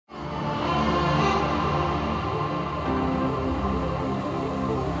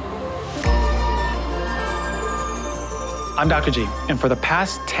I'm Dr. G, and for the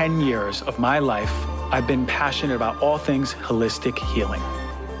past 10 years of my life, I've been passionate about all things holistic healing.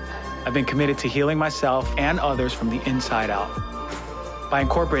 I've been committed to healing myself and others from the inside out by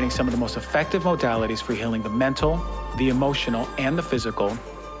incorporating some of the most effective modalities for healing the mental, the emotional, and the physical.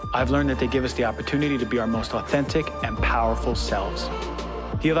 I've learned that they give us the opportunity to be our most authentic and powerful selves.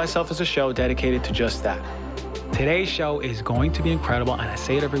 Heal Thyself is a show dedicated to just that. Today's show is going to be incredible, and I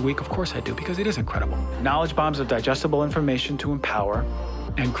say it every week, of course I do, because it is incredible. Knowledge bombs of digestible information to empower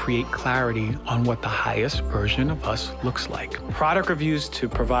and create clarity on what the highest version of us looks like. Product reviews to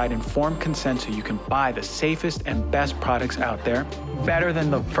provide informed consent so you can buy the safest and best products out there. Better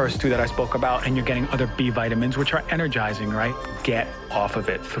than the first two that I spoke about, and you're getting other B vitamins, which are energizing, right? Get off of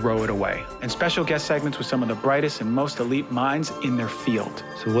it, throw it away. And special guest segments with some of the brightest and most elite minds in their field.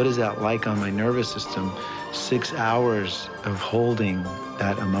 So what is that like on my nervous system? 6 hours of holding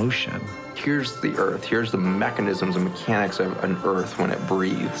that emotion. Here's the earth. Here's the mechanisms and mechanics of an earth when it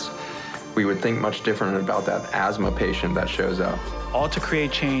breathes. We would think much different about that asthma patient that shows up. All to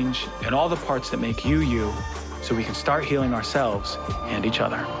create change in all the parts that make you, you, so we can start healing ourselves and each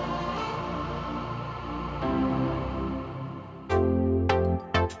other.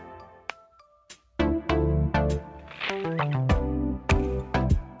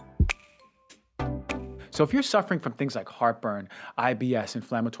 So if you're suffering from things like heartburn, IBS,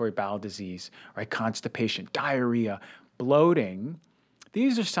 inflammatory bowel disease, right, constipation, diarrhea, bloating,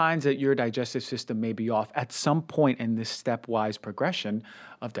 these are signs that your digestive system may be off at some point in this stepwise progression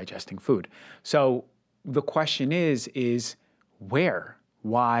of digesting food. So the question is where,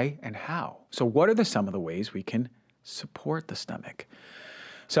 why, and how? So what are some of the ways we can support the stomach?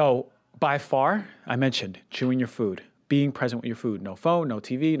 So by far, I mentioned chewing your food, being present with your food, no phone, no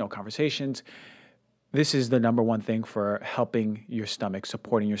TV, no conversations. This is the number one thing for helping your stomach,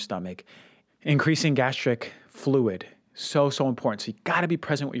 supporting your stomach. Increasing gastric fluid, so important. So you gotta be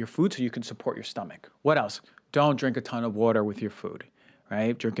present with your food so you can support your stomach. What else? Don't drink a ton of water with your food,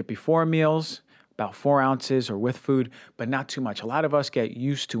 right? Drink it before meals, about 4 ounces, or with food, but not too much. A lot of us get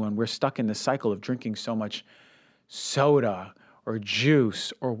used to, and we're stuck in the cycle of drinking so much soda or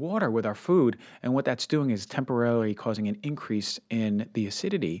juice or water with our food. And what that's doing is temporarily causing an increase in the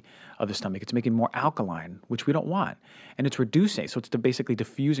acidity of the stomach. It's making it more alkaline, which we don't want. And it's reducing, so it's basically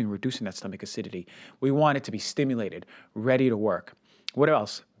diffusing, reducing that stomach acidity. We want it to be stimulated, ready to work. What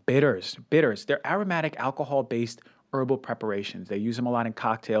else? Bitters. They're aromatic alcohol-based herbal preparations. They use them a lot in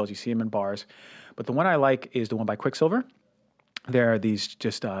cocktails. You see them in bars. But the one I like is the one by Quicksilver. There are these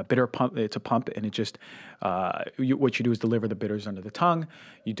just bitter pump. It's a pump, and it just what you do is deliver the bitters under the tongue.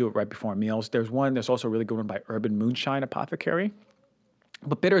 You do it right before meals. There's also a really good one by Urban Moonshine Apothecary.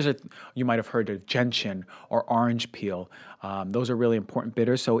 But bitters are, you might have heard of gentian or orange peel. Those are really important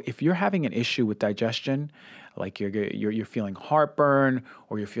bitters. So if you're having an issue with digestion, like you're feeling heartburn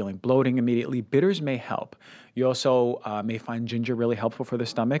or you're feeling bloating immediately, bitters may help. You also may find ginger really helpful for the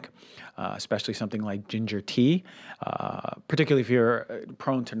stomach, especially something like ginger tea, particularly if you're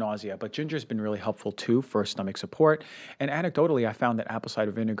prone to nausea. But ginger has been really helpful too for stomach support. And anecdotally, I found that apple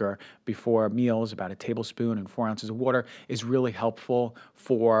cider vinegar before meals, about a tablespoon and 4 ounces of water, is really helpful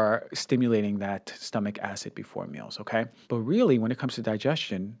for stimulating that stomach acid before meals, okay? But really, when it comes to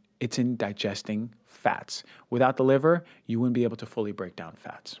digestion, it's in digesting fats. Without the liver, you wouldn't be able to fully break down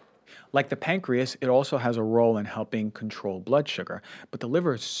fats. Like the pancreas, it also has a role in helping control blood sugar, but the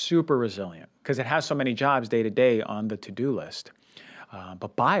liver is super resilient because it has so many jobs day to day on the to-do list.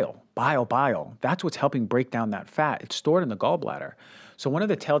 But bile, that's what's helping break down that fat. It's stored in the gallbladder. So one of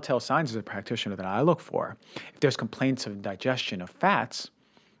the telltale signs as a practitioner that I look for, if there's complaints of digestion of fats,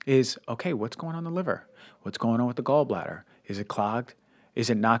 is, okay, what's going on in the liver? What's going on with the gallbladder? Is it clogged? Is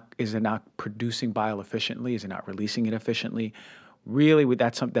it not producing bile efficiently? Is it not releasing it efficiently? Really,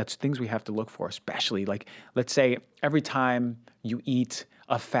 that's things we have to look for, especially like, let's say every time you eat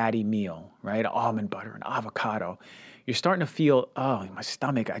a fatty meal, right? Almond butter and avocado, you're starting to feel, oh, my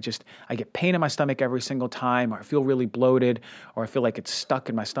stomach, I get pain in my stomach every single time, or I feel really bloated, or I feel like it's stuck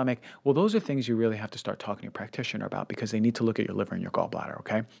in my stomach. Well, those are things you really have to start talking to your practitioner about because they need to look at your liver and your gallbladder,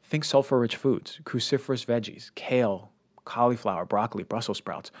 okay? Think sulfur-rich foods, cruciferous veggies, kale, cauliflower, broccoli, Brussels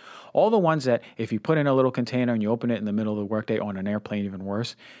sprouts, all the ones that if you put in a little container and you open it in the middle of the workday on an airplane, even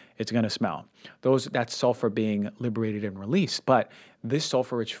worse, it's going to smell. That's sulfur being liberated and released. But these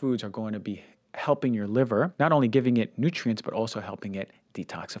sulfur-rich foods are going to be helping your liver, not only giving it nutrients, but also helping it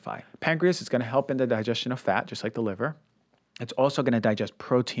detoxify. Pancreas is going to help in the digestion of fat, just like the liver. It's also going to digest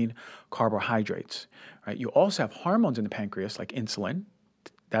protein, carbohydrates, right? You also have hormones in the pancreas, like insulin.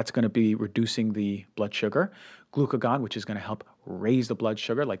 That's going to be reducing the blood sugar. Glucagon, which is going to help raise the blood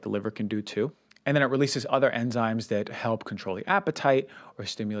sugar like the liver can do too. And then it releases other enzymes that help control the appetite or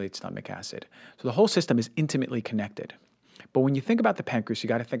stimulate stomach acid. So the whole system is intimately connected. But when you think about the pancreas, you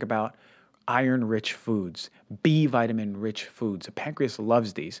got to think about iron-rich foods, B vitamin-rich foods. The pancreas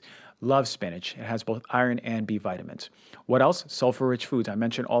loves these, loves spinach. It has both iron and B vitamins. What else? Sulfur-rich foods. I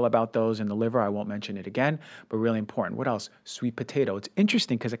mentioned all about those in the liver. I won't mention it again, but really important. What else? Sweet potato. It's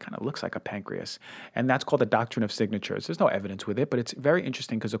interesting because it kind of looks like a pancreas, and that's called the doctrine of signatures. There's no evidence with it, but it's very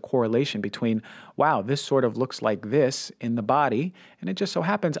interesting because a correlation between, wow, this sort of looks like this in the body, and it just so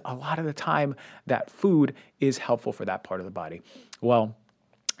happens a lot of the time that food is helpful for that part of the body. Well,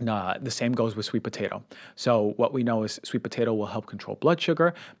 the same goes with sweet potato. So what we know is sweet potato will help control blood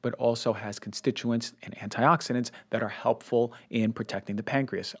sugar, but also has constituents and antioxidants that are helpful in protecting the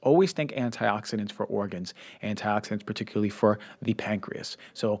pancreas. Always think antioxidants for organs, antioxidants particularly for the pancreas.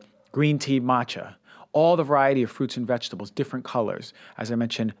 So green tea, matcha, all the variety of fruits and vegetables, different colors. As I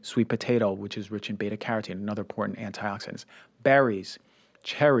mentioned, sweet potato, which is rich in beta-carotene, another important antioxidants. Berries,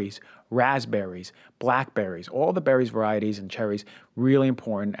 cherries, raspberries, blackberries, all the berries varieties and cherries, really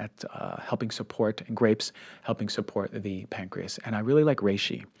important at helping support, and grapes, helping support the pancreas. And I really like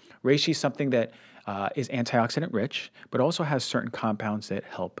reishi. Reishi is something that is antioxidant rich, but also has certain compounds that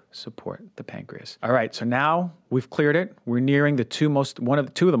help support the pancreas. All right, so now we've cleared it. We're nearing the two of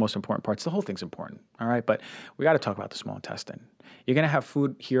the most important parts. The whole thing's important, all right? But we got to talk about the small intestine. You're going to have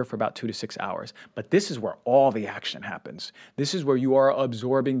food here for about 2 to 6 hours, but this is where all the action happens. This is where you are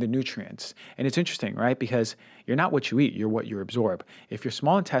absorbing the nutrients. And it's interesting, right? Because you're not what you eat, you're what you absorb. If your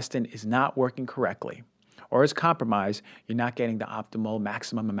small intestine is not working correctly or is compromised, you're not getting the optimal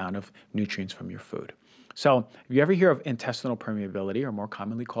maximum amount of nutrients from your food. So if you ever hear of intestinal permeability, or more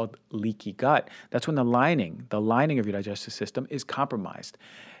commonly called leaky gut, that's when the lining of your digestive system is compromised.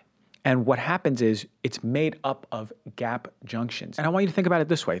 And what happens is it's made up of gap junctions. And I want you to think about it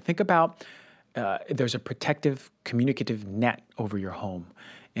this way. Think about there's a protective communicative net over your home,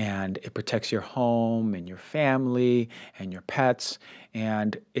 and it protects your home and your family and your pets,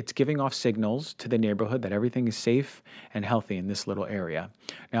 and it's giving off signals to the neighborhood that everything is safe and healthy in this little area.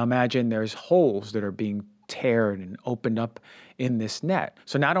 Now imagine there's holes that are being teared and opened up in this net.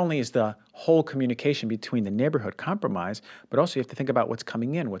 So not only is the whole communication between the neighborhood compromised, but also you have to think about what's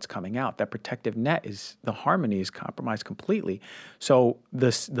coming in, what's coming out. That protective net the harmony is compromised completely. So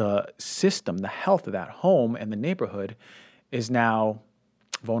the system, the health of that home and the neighborhood is now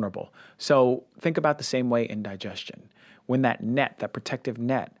vulnerable. So think about the same way in digestion. When that protective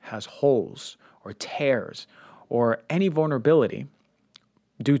net has holes or tears or any vulnerability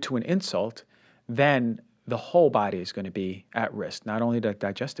due to an insult, then the whole body is going to be at risk, not only the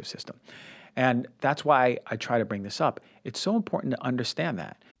digestive system. And that's why I try to bring this up. It's so important to understand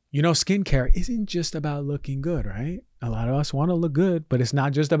that. You know, skincare isn't just about looking good, right? A lot of us want to look good, but it's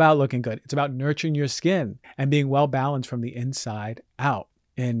not just about looking good. It's about nurturing your skin and being well balanced from the inside out.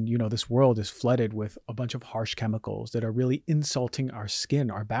 And, you know, this world is flooded with a bunch of harsh chemicals that are really insulting our skin,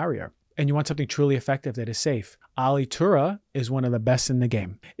 our barrier. And you want something truly effective that is safe. Alitura is one of the best in the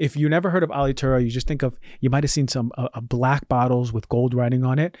game. If you never heard of Alitura, you might have seen some black bottles with gold writing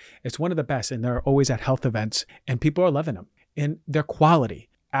on it. It's one of the best, and they're always at health events, and people are loving them. And their quality.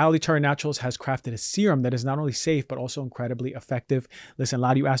 Alitura Naturals has crafted a serum that is not only safe, but also incredibly effective. Listen, a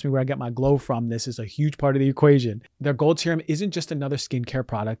lot of you ask me where I get my glow from. This is a huge part of the equation. Their gold serum isn't just another skincare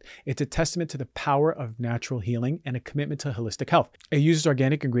product. It's a testament to the power of natural healing and a commitment to holistic health. It uses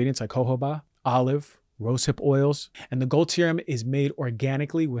organic ingredients like jojoba, olive, rosehip oils, and the gold serum is made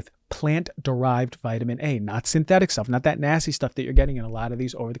organically with plant-derived vitamin A, not synthetic stuff, not that nasty stuff that you're getting in a lot of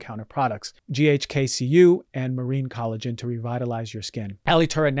these over-the-counter products. GHKCU and marine collagen to revitalize your skin.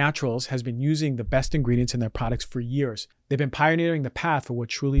 Alitura Naturals has been using the best ingredients in their products for years. They've been pioneering the path for what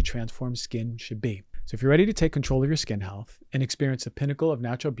truly transformed skin should be. So if you're ready to take control of your skin health and experience the pinnacle of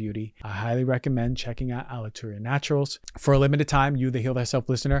natural beauty, I highly recommend checking out Alitura Naturals. For a limited time, you, the Heal Thyself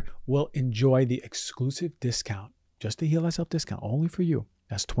listener, will enjoy the exclusive discount. Just the Heal Thyself discount, only for you.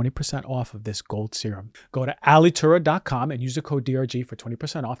 That's 20% off of this gold serum. Go to alitura.com and use the code DRG for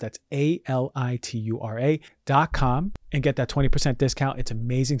 20% off. That's ALITURA.com and get that 20% discount. It's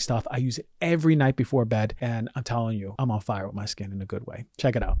amazing stuff. I use it every night before bed, and I'm telling you, I'm on fire with my skin in a good way.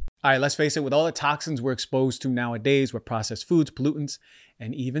 Check it out. All right, let's face it, with all the toxins we're exposed to nowadays with processed foods, pollutants,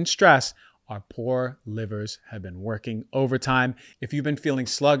 and even stress, our poor livers have been working overtime. If you've been feeling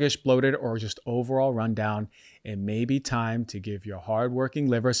sluggish, bloated, or just overall run down, it may be time to give your hardworking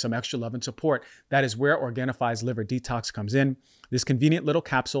liver some extra love and support. That is where Organifi's Liver Detox comes in. This convenient little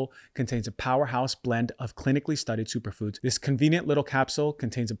capsule contains a powerhouse blend of clinically studied superfood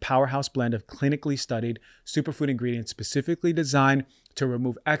ingredients specifically designed to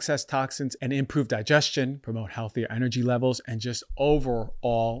remove excess toxins and improve digestion, promote healthier energy levels, and just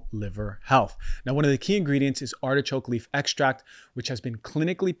overall liver health. Now, one of the key ingredients is artichoke leaf extract, which has been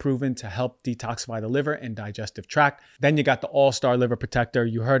clinically proven to help detoxify the liver and digestive tract. Then you got the All-Star Liver Protector.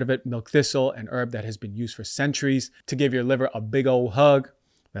 You heard of it, milk thistle, an herb that has been used for centuries to give your liver a big old hug.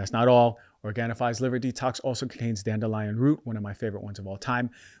 That's not all. Organifi's Liver Detox also contains dandelion root, one of my favorite ones of all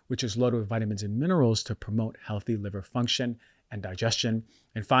time, which is loaded with vitamins and minerals to promote healthy liver function and digestion.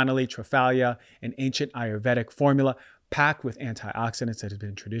 And finally, Triphalia, an ancient Ayurvedic formula packed with antioxidants that has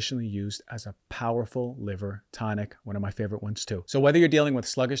been traditionally used as a powerful liver tonic, one of my favorite ones too. So whether you're dealing with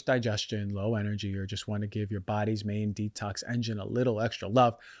sluggish digestion, low energy, or just want to give your body's main detox engine a little extra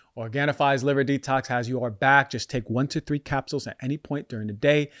love, Organifi's Liver Detox has your back. Just take 1 to 3 capsules at any point during the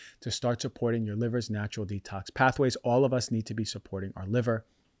day to start supporting your liver's natural detox pathways. All of us need to be supporting our liver.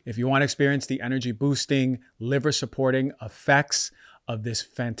 If you want to experience the energy boosting, liver supporting effects of this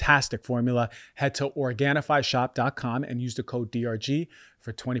fantastic formula, head to OrganifiShop.com and use the code DRG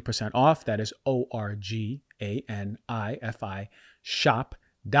for 20% off. That is ORGANIFI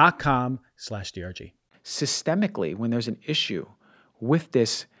shop.com/DRG. Systemically, when there's an issue with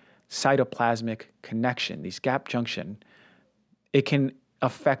this cytoplasmic connection, these gap junction, it can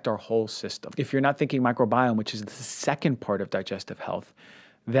affect our whole system. If you're not thinking microbiome, which is the second part of digestive health,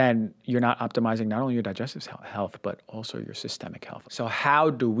 then you're not optimizing not only your digestive health, but also your systemic health. So how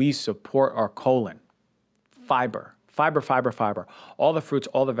do we support our colon? Fiber. All the fruits,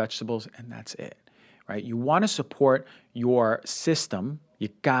 all the vegetables, and that's it, right? You want to support your system, you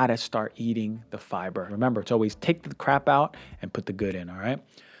gotta start eating the fiber. Remember, it's always take the crap out and put the good in, all right?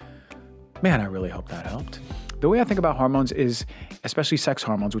 Man, I really hope that helped. The way I think about hormones is, especially sex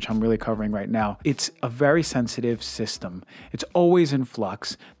hormones, which I'm really covering right now, it's a very sensitive system. It's always in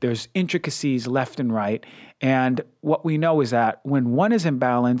flux. There's intricacies left and right. And what we know is that when one is in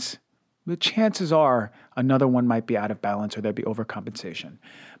balance, the chances are another one might be out of balance or there'd be overcompensation.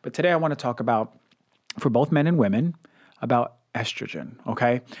 But today I want to talk about, for both men and women, about estrogen,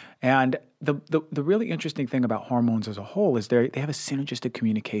 okay? And the really interesting thing about hormones as a whole is they have a synergistic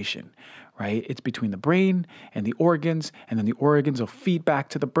communication, right? It's between the brain and the organs, and then the organs will feed back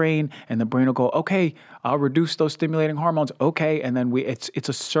to the brain, and the brain will go, okay, I'll reduce those stimulating hormones, okay, and then it's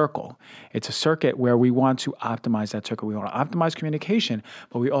a circle. It's a circuit where we want to optimize that circuit. We want to optimize communication,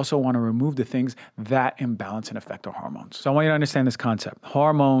 but we also want to remove the things that imbalance and affect our hormones. So I want you to understand this concept.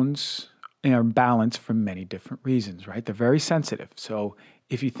 Hormones are balanced for many different reasons, right? They're very sensitive. So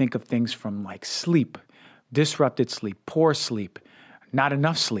if you think of things from like sleep, disrupted sleep, poor sleep, not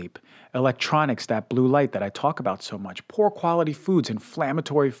enough sleep, electronics, that blue light that I talk about so much, poor quality foods,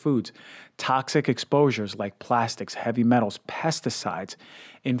 inflammatory foods, toxic exposures like plastics, heavy metals, pesticides,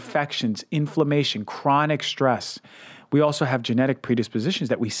 infections, inflammation, chronic stress. We also have genetic predispositions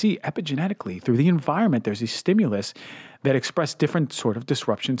that we see epigenetically through the environment. There's these stimulus that express different sort of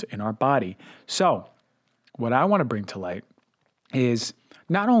disruptions in our body. So what I want to bring to light is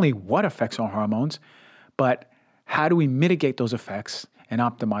not only what affects our hormones, but how do we mitigate those effects and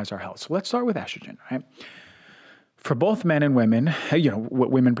optimize our health. So let's start with estrogen, right? For both men and women,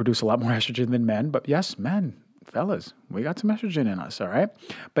 women produce a lot more estrogen than men, but yes, men, fellas, we got some estrogen in us, all right?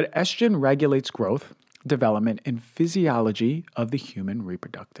 But estrogen regulates growth, development, and physiology of the human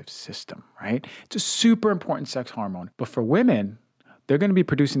reproductive system, right? It's a super important sex hormone. But for women, they're going to be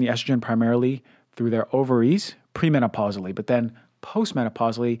producing the estrogen primarily through their ovaries premenopausally, but then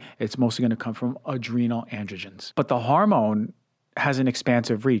postmenopausally, it's mostly going to come from adrenal androgens. But the hormone has an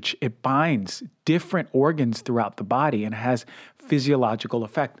expansive reach. It binds different organs throughout the body and has physiological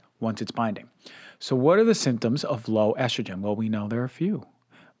effect once it's binding. So what are the symptoms of low estrogen? Well, we know there are a few.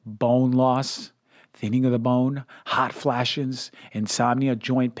 Bone loss, thinning of the bone, hot flashes, insomnia,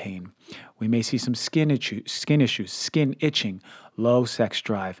 joint pain. We may see some skin issues, skin itching, low sex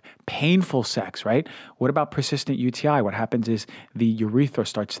drive, painful sex, right? What about persistent UTI? What happens is the urethra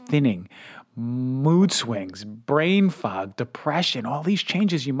starts thinning, mood swings, brain fog, depression, all these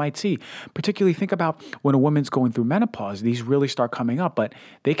changes you might see. Particularly think about when a woman's going through menopause, these really start coming up, but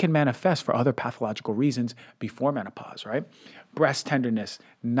they can manifest for other pathological reasons before menopause, right? Breast tenderness,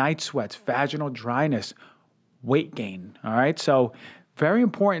 night sweats, vaginal dryness, weight gain, all right? So very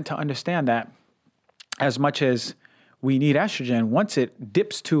important to understand that as much as we need estrogen, once it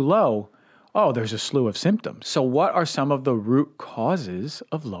dips too low, Oh, there's a slew of symptoms. So what are some of the root causes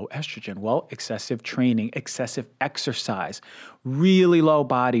of low estrogen? Well, excessive training, excessive exercise, really low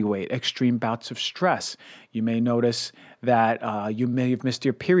body weight, extreme bouts of stress. You may notice that you may have missed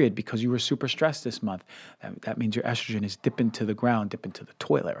your period because you were super stressed this month. That means your estrogen is dipping to the ground, dipping to the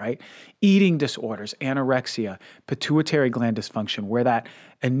toilet, right? Eating disorders, anorexia, pituitary gland dysfunction, where that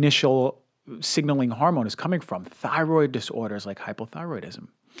initial signaling hormone is coming from, thyroid disorders like hypothyroidism,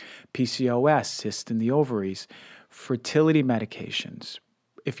 PCOS, cysts in the ovaries, fertility medications.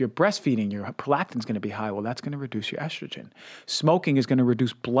 If you're breastfeeding, your prolactin is going to be high. Well, that's going to reduce your estrogen. Smoking is going to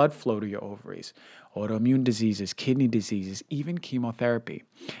reduce blood flow to your ovaries. Autoimmune diseases, kidney diseases, even chemotherapy.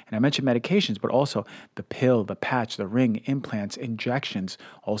 And I mentioned medications, but also the pill, the patch, the ring, implants, injections,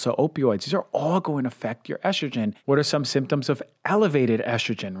 also opioids. These are all going to affect your estrogen. What are some symptoms of elevated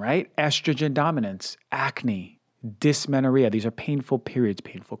estrogen, right? Estrogen dominance, acne, dysmenorrhea. These are painful periods,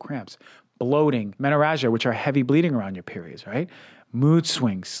 painful cramps. Bloating, menorrhagia, which are heavy bleeding around your periods, right? Mood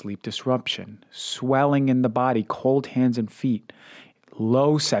swings, sleep disruption, swelling in the body, cold hands and feet,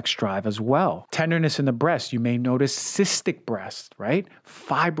 low sex drive as well. Tenderness in the breast. You may notice cystic breasts, right?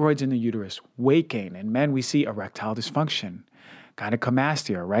 Fibroids in the uterus, weight gain. In men, we see erectile dysfunction.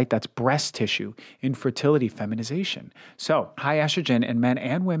 Gynecomastia, right? That's breast tissue, infertility, feminization. So high estrogen in men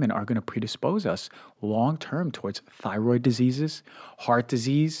and women are going to predispose us long-term towards thyroid diseases, heart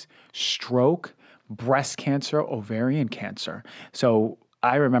disease, stroke, breast cancer, ovarian cancer. So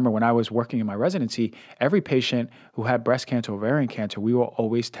I remember when I was working in my residency, every patient who had breast cancer, ovarian cancer, we were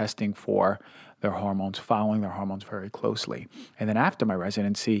always testing for their hormones, following their hormones very closely. And then after my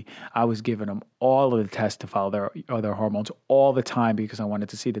residency, I was giving them all of the tests to follow their hormones all the time because I wanted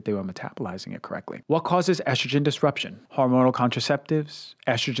to see that they were metabolizing it correctly. What causes estrogen disruption? Hormonal contraceptives,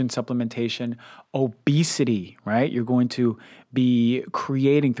 estrogen supplementation, obesity, right? You're going to be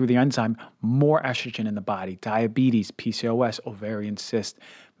creating through the enzyme more estrogen in the body, diabetes, PCOS, ovarian cyst,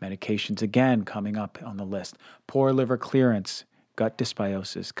 medications again coming up on the list, poor liver clearance, gut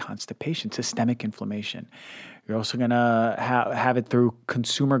dysbiosis, constipation, systemic inflammation. You're also going to have it through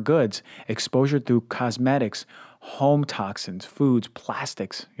consumer goods, exposure through cosmetics, home toxins, foods,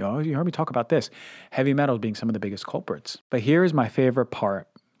 plastics. You heard me talk about this. Heavy metals being some of the biggest culprits. But here is my favorite part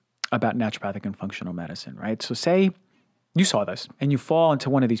about naturopathic and functional medicine, right? So say you saw this and you fall into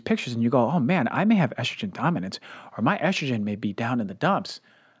one of these pictures and you go, oh man, I may have estrogen dominance or my estrogen may be down in the dumps.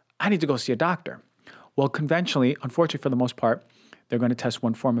 I need to go see a doctor. Well, conventionally, unfortunately for the most part, they're going to test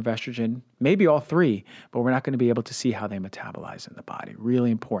one form of estrogen, maybe all three, but we're not going to be able to see how they metabolize in the body.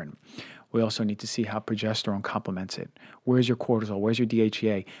 Really important. We also need to see how progesterone complements it. Where's your cortisol? Where's your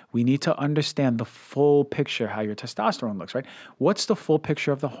DHEA? We need to understand the full picture, how your testosterone looks, right? What's the full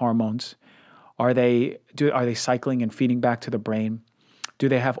picture of the hormones? Are they cycling and feeding back to the brain? Do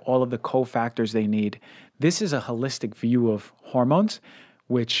they have all of the cofactors they need? This is a holistic view of hormones,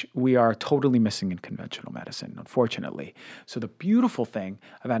 which we are totally missing in conventional medicine, unfortunately. So the beautiful thing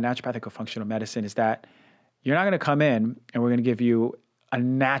about naturopathic or functional medicine is that you're not going to come in and we're going to give you a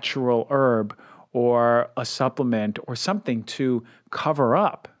natural herb or a supplement or something to cover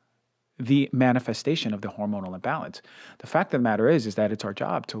up the manifestation of the hormonal imbalance. The fact of the matter is that it's our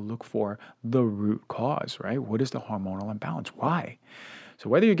job to look for the root cause, right? What is the hormonal imbalance? Why? So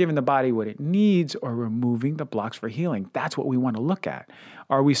whether you're giving the body what it needs or removing the blocks for healing, that's what we want to look at.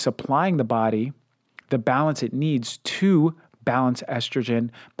 Are we supplying the body the balance it needs to balance estrogen,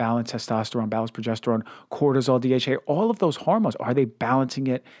 balance testosterone, balance progesterone, cortisol, DHA, all of those hormones? Are they balancing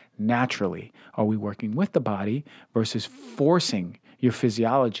it naturally? Are we working with the body versus forcing your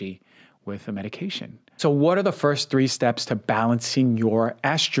physiology with a medication? So what are the first 3 steps to balancing your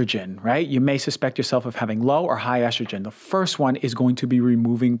estrogen, right? You may suspect yourself of having low or high estrogen. The first one is going to be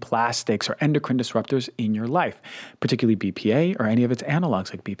removing plastics or endocrine disruptors in your life, particularly BPA or any of its analogs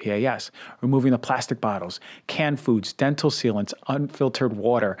like BPAS. Removing the plastic bottles, canned foods, dental sealants, unfiltered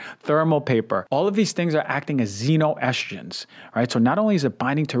water, thermal paper. All of these things are acting as xenoestrogens, right? So not only is it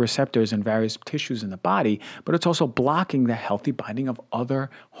binding to receptors in various tissues in the body, but it's also blocking the healthy binding of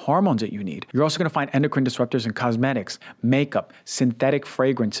other hormones that you need. You're also going to find endocrine disruptors in cosmetics, makeup, synthetic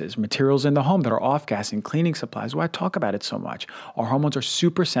fragrances, materials in the home that are off-gassing, cleaning supplies. Why I talk about it so much? Our hormones are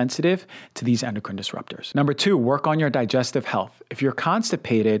super sensitive to these endocrine disruptors. Number 2, work on your digestive health. If you're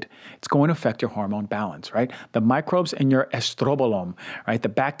constipated, it's going to affect your hormone balance, right? The microbes in your estrobolome, right? The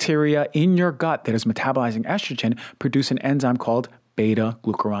bacteria in your gut that is metabolizing estrogen produce an enzyme called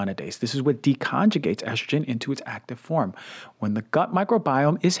beta-glucuronidase. This is what deconjugates estrogen into its active form. When the gut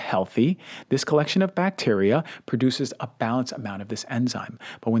microbiome is healthy, this collection of bacteria produces a balanced amount of this enzyme.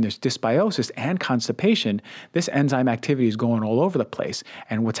 But when there's dysbiosis and constipation, this enzyme activity is going all over the place.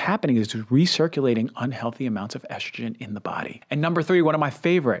 And what's happening is recirculating unhealthy amounts of estrogen in the body. And number 3, one of my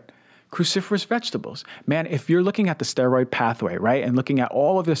favorite, cruciferous vegetables. Man, if you're looking at the steroid pathway, right, and looking at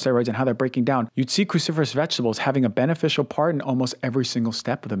all of the steroids and how they're breaking down, you'd see cruciferous vegetables having a beneficial part in almost every single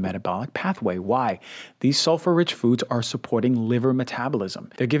step of the metabolic pathway. Why? These sulfur-rich foods are supporting liver metabolism.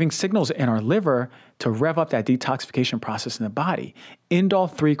 They're giving signals in our liver to rev up that detoxification process in the body.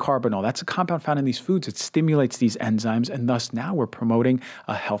 Indole-3-carbinol, that's a compound found in these foods. It stimulates these enzymes, and thus now we're promoting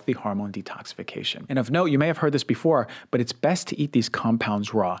a healthy hormone detoxification. And of note, you may have heard this before, but it's best to eat these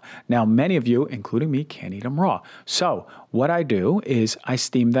compounds raw. Now, many of you, including me, can't eat them raw. So what I do is I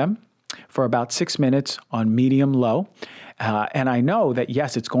steam them for about 6 minutes on medium-low. And I know that,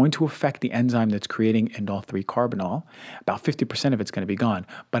 yes, it's going to affect the enzyme that's creating indole-3-carbinol. About 50% of it's going to be gone,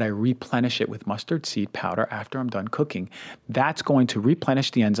 but I replenish it with mustard seed powder after I'm done cooking. That's going to replenish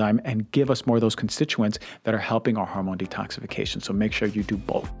the enzyme and give us more of those constituents that are helping our hormone detoxification. So make sure you do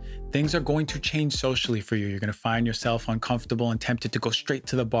both. Things are going to change socially for you. You're going to find yourself uncomfortable and tempted to go straight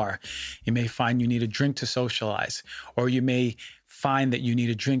to the bar. You may find you need a drink to socialize, or you may find that you need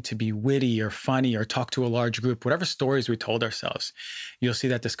a drink to be witty or funny or talk to a large group. Whatever stories we told ourselves, you'll see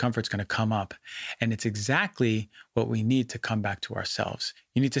that discomfort's going to come up. And it's exactly what we need to come back to ourselves.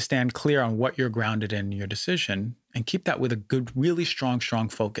 You need to stand clear on what you're grounded in your decision and keep that with a good, really strong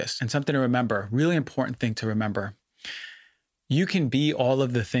focus. And something to remember, really important thing to remember, you can be all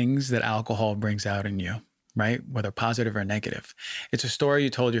of the things that alcohol brings out in you, right? Whether positive or negative. It's a story you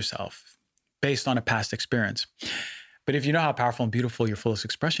told yourself based on a past experience. But if you know how powerful and beautiful your fullest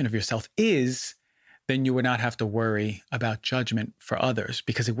expression of yourself is, then you would not have to worry about judgment for others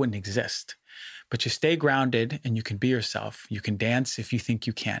because it wouldn't exist. But you stay grounded and you can be yourself. You can dance if you think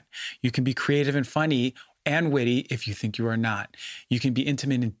you can't. You can be creative and funny and witty if you think you are not. You can be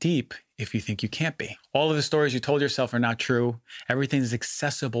intimate and deep if you think you can't be. All of the stories you told yourself are not true. Everything is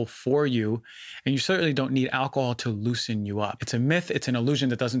accessible for you, and you certainly don't need alcohol to loosen you up. It's a myth, it's an illusion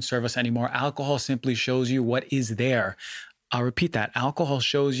that doesn't serve us anymore. Alcohol simply shows you what is there. I'll repeat that. Alcohol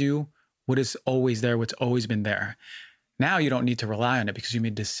shows you what is always there, what's always been there. Now you don't need to rely on it because you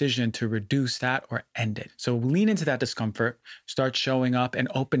made a decision to reduce that or end it. So lean into that discomfort, start showing up and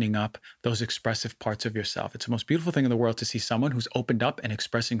opening up those expressive parts of yourself. It's the most beautiful thing in the world to see someone who's opened up and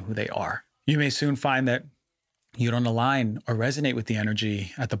expressing who they are. You may soon find that you don't align or resonate with the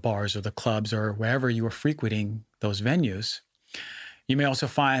energy at the bars or the clubs or wherever you are frequenting those venues. You may also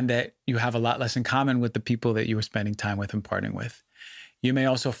find that you have a lot less in common with the people that you were spending time with and partying with. You may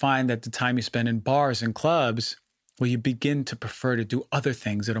also find that the time you spend in bars and clubs, well, you begin to prefer to do other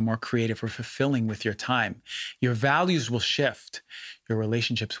things that are more creative or fulfilling with your time. Your values will shift. Your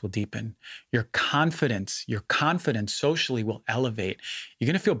relationships will deepen. Your confidence socially will elevate. You're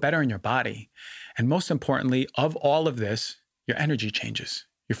going to feel better in your body. And most importantly, of all of this, your energy changes,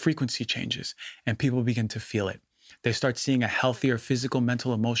 your frequency changes, and people begin to feel it. They start seeing a healthier physical,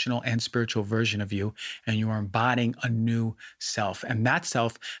 mental, emotional, and spiritual version of you, and you are embodying a new self. And that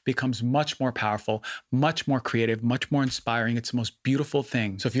self becomes much more powerful, much more creative, much more inspiring. It's the most beautiful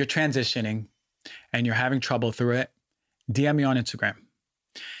thing. So if you're transitioning and you're having trouble through it, DM me on Instagram.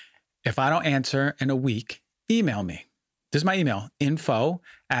 If I don't answer in a week, email me. This is my email,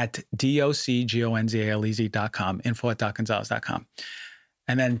 info@docgonzalez.com, info@docgonzalez.com.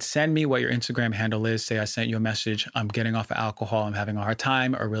 And then send me what your Instagram handle is. Say I sent you a message. I'm getting off of alcohol. I'm having a hard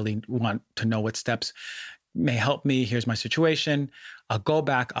time, or really want to know what steps may help me. Here's my situation. I'll go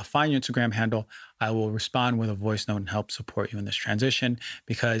back. I'll find your Instagram handle. I will respond with a voice note and help support you in this transition.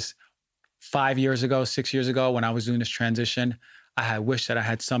 Because 5 years ago, 6 years ago, when I was doing this transition, I wish that I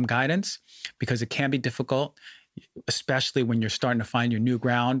had some guidance, because it can be difficult, especially when you're starting to find your new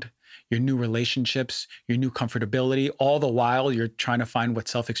ground, your new relationships, your new comfortability. All the while you're trying to find what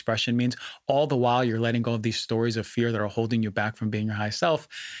self-expression means. All the while you're letting go of these stories of fear that are holding you back from being your highest self.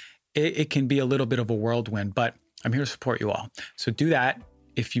 It can be a little bit of a whirlwind, but I'm here to support you all. So do that.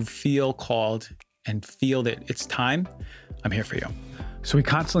 If you feel called and feel that it's time, I'm here for you. So we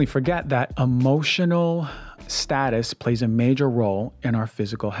constantly forget that emotional status plays a major role in our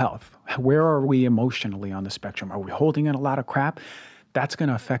physical health. Where are we emotionally on the spectrum? Are we holding in a lot of crap? That's going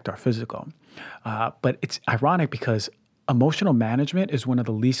to affect our physical. But it's ironic because emotional management is one of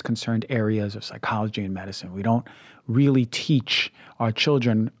the least concerned areas of psychology and medicine. We don't really teach our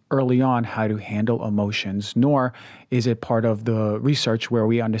children early on how to handle emotions, nor is it part of the research where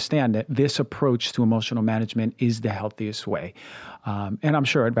we understand that this approach to emotional management is the healthiest way. And I'm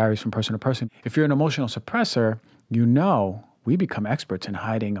sure it varies from person to person. If you're an emotional suppressor, we become experts in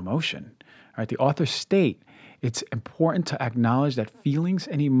hiding emotion. Right? The authors state it's important to acknowledge that feelings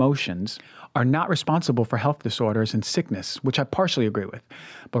and emotions are not responsible for health disorders and sickness, which I partially agree with,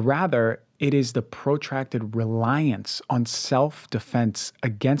 but rather it is the protracted reliance on self-defense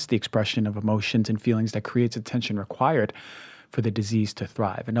against the expression of emotions and feelings that creates attention required for the disease to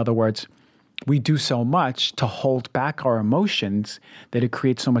thrive. In other words, we do so much to hold back our emotions that it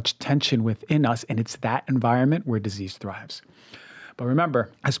creates so much tension within us, and it's that environment where disease thrives. But remember,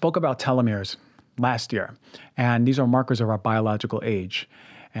 I spoke about telomeres last year, and these are markers of our biological age.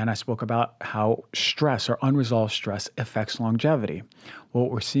 And I spoke about how stress or unresolved stress affects longevity. Well,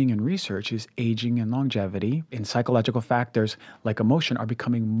 what we're seeing in research is aging and longevity and psychological factors like emotion are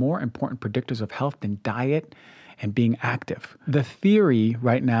becoming more important predictors of health than diet and being active. The theory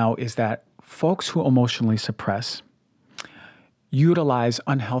right now is that folks who emotionally suppress utilize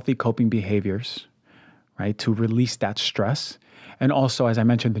unhealthy coping behaviors, right, to release that stress. And also, as I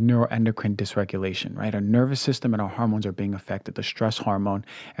mentioned, the neuroendocrine dysregulation, right? Our nervous system and our hormones are being affected. The stress hormone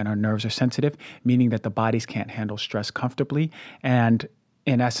and our nerves are sensitive, meaning that the bodies can't handle stress comfortably. And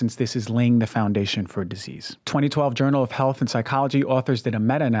in essence, this is laying the foundation for disease. 2012 Journal of Health and Psychology authors did a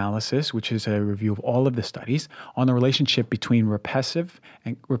meta-analysis, which is a review of all of the studies, on the relationship between repressive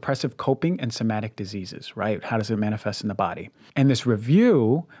coping and somatic diseases, right? How does it manifest in the body? And this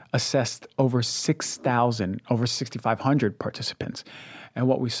review assessed over 6,500 participants. And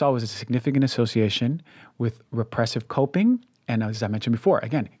what we saw was a significant association with repressive coping and, as I mentioned before,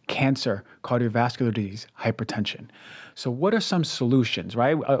 again, cancer, cardiovascular disease, hypertension. So what are some solutions,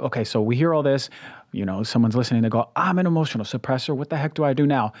 right? Okay, so we hear all this, someone's listening, they go, I'm an emotional suppressor. What the heck do I do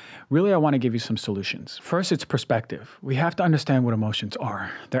now? Really, I want to give you some solutions. First, it's perspective. We have to understand what emotions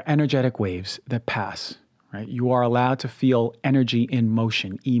are. They're energetic waves that pass, right? You are allowed to feel energy in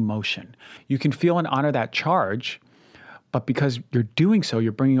motion, emotion. You can feel and honor that charge, but because you're doing so,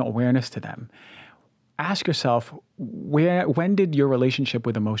 you're bringing awareness to them. Ask yourself, when did your relationship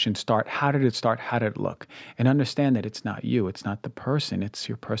with emotion start? How did it start? How did it look? And understand that it's not you. It's not the person. It's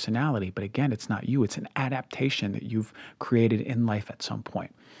your personality. But again, it's not you. It's an adaptation that you've created in life at some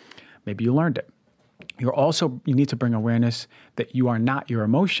point. Maybe you learned it. You need to bring awareness that you are not your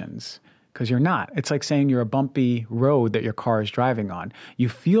emotions, because you're not. It's like saying you're a bumpy road that your car is driving on. You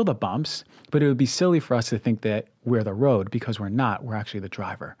feel the bumps, but it would be silly for us to think that we're the road, because we're not. We're actually the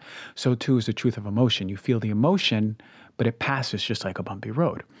driver. So too is the truth of emotion. You feel the emotion, but it passes just like a bumpy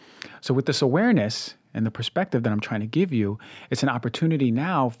road. So with this awareness and the perspective that I'm trying to give you, it's an opportunity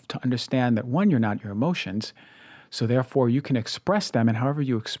now to understand that, one, you're not your emotions. So therefore you can express them, and however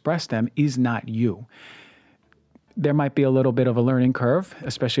you express them is not you. There might be a little bit of a learning curve,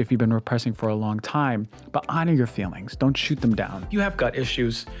 especially if you've been repressing for a long time, but honor your feelings. Don't shoot them down. You have gut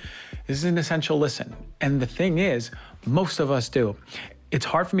issues. This is an essential listen. And the thing is, most of us do. It's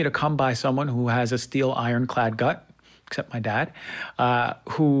hard for me to come by someone who has a steel ironclad gut, except my dad,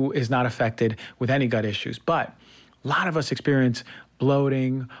 who is not affected with any gut issues. But a lot of us experience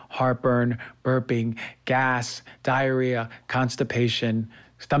bloating, heartburn, burping, gas, diarrhea, constipation,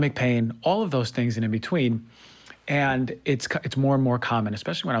 stomach pain, all of those things and in between. And it's more and more common,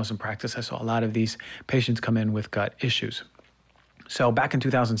 especially when I was in practice. I saw a lot of these patients come in with gut issues. So back in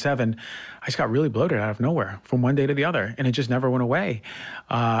 2007, I just got really bloated out of nowhere from one day to the other, and it just never went away.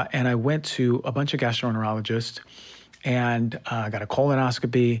 And I went to a bunch of gastroenterologists, and I got a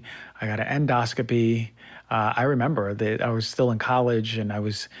colonoscopy, I got an endoscopy. I remember that I was still in college, and I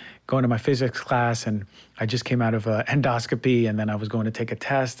was going to my physics class, and I just came out of an endoscopy, and then I was going to take a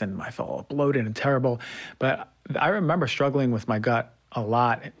test, and I felt all bloated and terrible. But I remember struggling with my gut a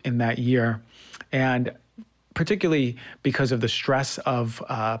lot in that year, and particularly because of the stress of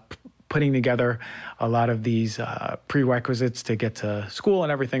putting together a lot of these prerequisites to get to school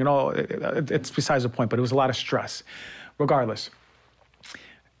and everything and all. It's besides the point, but it was a lot of stress. Regardless,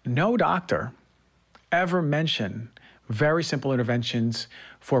 no doctor ever mentioned very simple interventions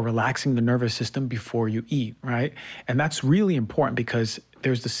for relaxing the nervous system before you eat, right? And that's really important because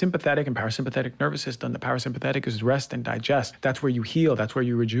there's the sympathetic and parasympathetic nervous system. The parasympathetic is rest and digest. That's where you heal. That's where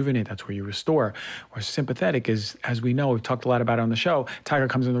you rejuvenate. That's where you restore. Whereas sympathetic is, as we know, we've talked a lot about it on the show, tiger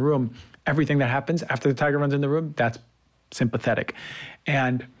comes in the room. Everything that happens after the tiger runs in the room, that's sympathetic.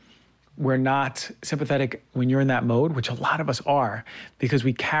 And we're not sympathetic when you're in that mode, which a lot of us are, because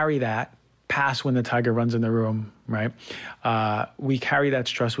we carry that past when the tiger runs in the room, right? We carry that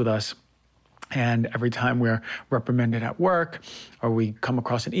stress with us. And every time we're reprimanded at work, or we come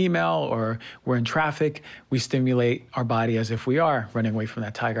across an email, or we're in traffic, we stimulate our body as if we are running away from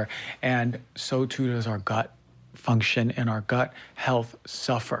that tiger. And so too does our gut function and our gut health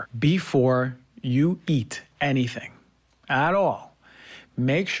suffer. Before you eat anything at all,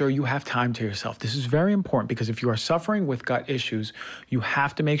 make sure you have time to yourself. This is very important because if you are suffering with gut issues, you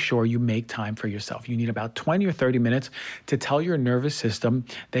have to make sure you make time for yourself. You need about 20 or 30 minutes to tell your nervous system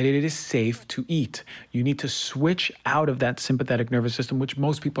that it is safe to eat. You need to switch out of that sympathetic nervous system, which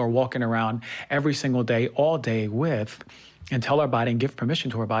most people are walking around every single day, all day with, and tell our body and give permission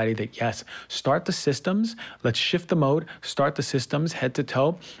to our body that, yes, start the systems, let's shift the mode, start the systems head to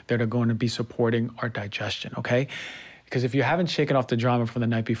toe that are going to be supporting our digestion, okay? Because if you haven't shaken off the drama from the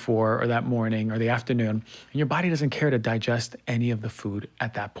night before or that morning or the afternoon, and your body doesn't care to digest any of the food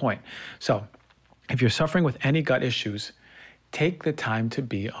at that point. So if you're suffering with any gut issues, take the time to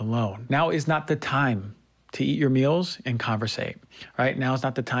be alone. Now is not the time to eat your meals and conversate, right? Now is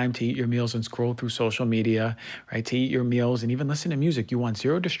not the time to eat your meals and scroll through social media, right? To eat your meals and even listen to music. You want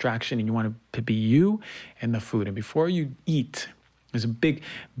zero distraction and you want it to be you and the food. And before you eat, there's a big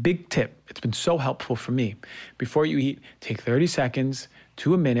tip. It's been so helpful for me. Before you eat, take 30 seconds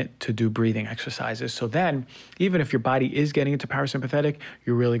to a minute to do breathing exercises. So then, even if your body is getting into parasympathetic,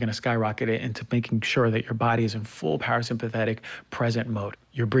 you're really going to skyrocket it into making sure that your body is in full parasympathetic present mode.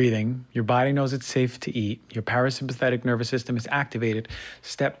 You're breathing, your body knows it's safe to eat, your parasympathetic nervous system is activated.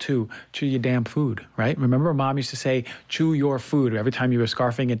 Step 2, chew your damn food, right? Remember mom used to say, chew your food every time you were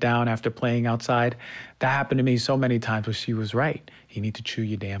scarfing it down after playing outside? That happened to me so many times where she was right. You need to chew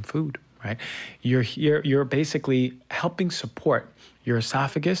your damn food, right? You're basically helping support your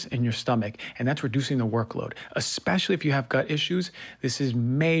esophagus and your stomach, and that's reducing the workload. Especially if you have gut issues, this is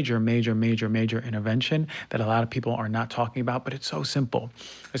major intervention that a lot of people are not talking about, but it's so simple,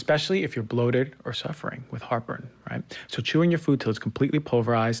 especially if you're bloated or suffering with heartburn, right? So chewing your food till it's completely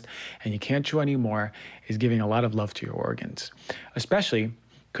pulverized and you can't chew anymore is giving a lot of love to your organs, especially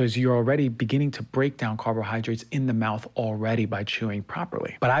because you're already beginning to break down carbohydrates in the mouth already by chewing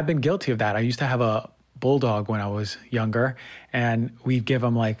properly. But I've been guilty of that. I used to have a bulldog when I was younger, and we'd give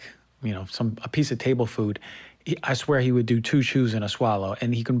him a piece of table food. I swear he would do 2 chews and a swallow,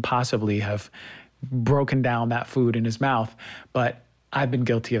 and he couldn't possibly have broken down that food in his mouth. But I've been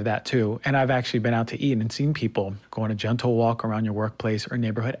guilty of that too. And I've actually been out to eat and seen people go on a gentle walk around your workplace or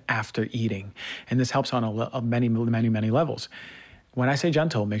neighborhood after eating. And this helps on many levels. When I say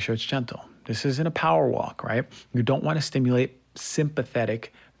gentle, make sure it's gentle. This isn't a power walk, right? You don't want to stimulate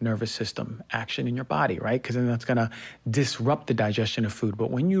sympathetic nervous system action in your body, right? Because then that's going to disrupt the digestion of food.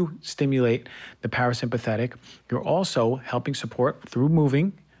 But when you stimulate the parasympathetic, you're also helping support through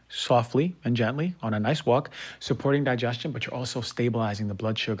moving softly and gently on a nice walk, supporting digestion, but you're also stabilizing the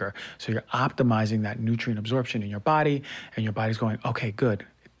blood sugar. So you're optimizing that nutrient absorption in your body, and your body's going, okay, good.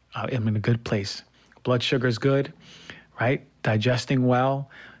 I'm in a good place. Blood sugar is good, right? Digesting well.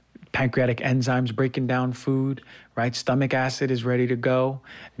 Pancreatic enzymes breaking down food, right? Stomach acid is ready to go.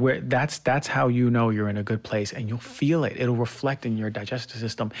 That's how you know you're in a good place, and you'll feel it. It'll reflect in your digestive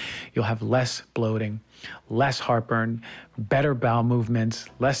system. You'll have less bloating, less heartburn, better bowel movements,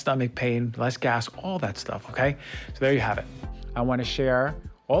 less stomach pain, less gas, all that stuff, okay? So there you have it. I want to share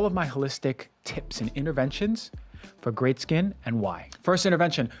all of my holistic tips and interventions for great skin and why. First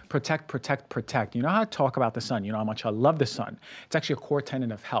intervention, protect. You know how I talk about the sun. You know how much I love the sun. It's actually a core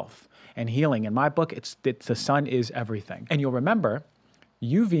tenet of health and healing. In my book, it's the sun is everything. And you'll remember,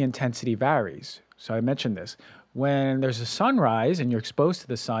 UV intensity varies. So I mentioned this. When there's a sunrise and you're exposed to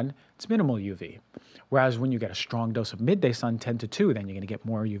the sun, it's minimal UV. Whereas when you get a strong dose of midday sun, 10 to 2, then you're going to get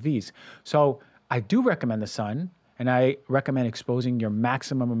more UVs. So I do recommend the sun. And I recommend exposing your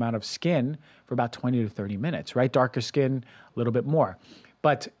maximum amount of skin for about 20 to 30 minutes, right? Darker skin, a little bit more.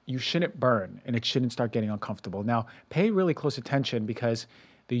 But you shouldn't burn, and it shouldn't start getting uncomfortable. Now, pay really close attention because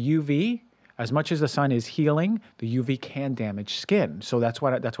the UV, as much as the sun is healing, the UV can damage skin. So that's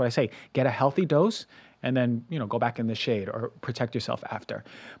what I say. Get a healthy dose, and then go back in the shade or protect yourself after.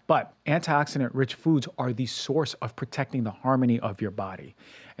 But antioxidant-rich foods are the source of protecting the harmony of your body.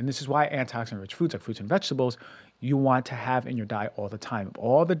 And this is why antioxidant-rich foods like fruits and vegetables you want to have in your diet all the time.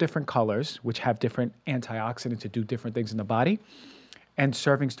 All the different colors, which have different antioxidants to do different things in the body, and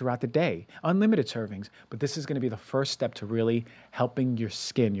servings throughout the day, unlimited servings. But this is going to be the first step to really helping your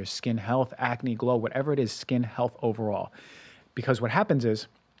skin health, acne, glow, whatever it is, skin health overall. Because what happens is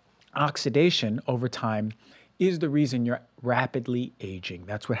oxidation over time is the reason you're rapidly aging.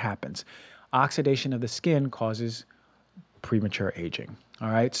 That's what happens. Oxidation of the skin causes premature aging.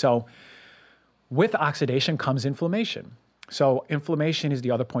 All right. So With oxidation comes inflammation. So inflammation is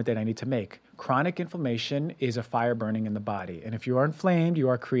the other point that I need to make. Chronic inflammation is a fire burning in the body. And if you are inflamed, you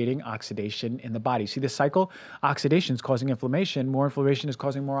are creating oxidation in the body. See the cycle? Oxidation is causing inflammation. More inflammation is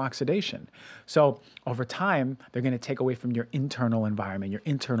causing more oxidation. So over time, they're going to take away from your internal environment, your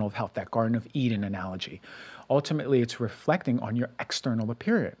internal health, that Garden of Eden analogy. Ultimately, it's reflecting on your external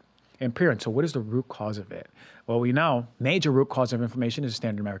appearance. So what is the root cause of it? Well, we know major root cause of inflammation is a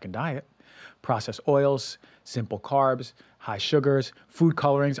standard American diet. Processed oils, simple carbs, high sugars, food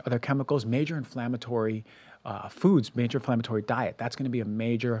colorings, other chemicals, major inflammatory foods, major inflammatory diet. That's going to be a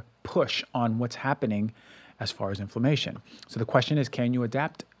major push on what's happening as far as inflammation. So the question is, can you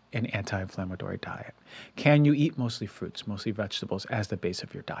adapt an anti-inflammatory diet? Can you eat mostly fruits, mostly vegetables as the base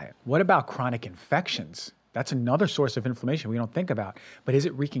of your diet? What about chronic infections? That's another source of inflammation we don't think about, but is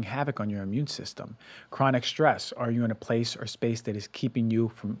it wreaking havoc on your immune system? Chronic stress, are you in a place or space that is keeping you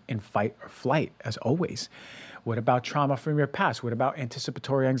from in fight or flight, as always? What about trauma from your past? What about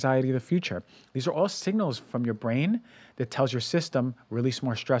anticipatory anxiety of the future? These are all signals from your brain that tells your system, release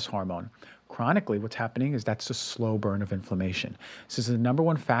more stress hormone. Chronically, what's happening is that's a slow burn of inflammation. This is the number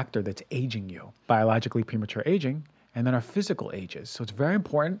one factor that's aging you, biologically premature aging, and then our physical ages. So it's very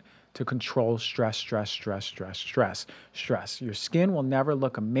important to control stress. Your skin will never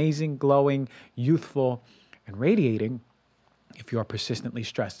look amazing, glowing, youthful, and radiating if you are persistently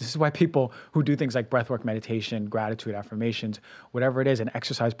stressed. This is why people who do things like breathwork, meditation, gratitude, affirmations, whatever it is, an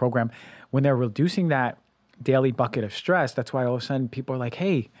exercise program, when they're reducing that daily bucket of stress, that's why all of a sudden people are like,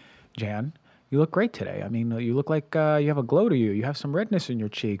 hey, Jan, you look great today. I mean, you look like you have a glow to you. You have some redness in your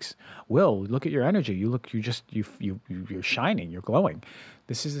cheeks. Will, look at your energy. You're shining. You're glowing.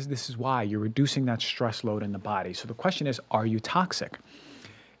 This is why you're reducing that stress load in the body. So the question is, are you toxic?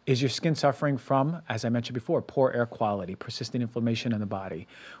 Is your skin suffering from, as I mentioned before, poor air quality, persistent inflammation in the body?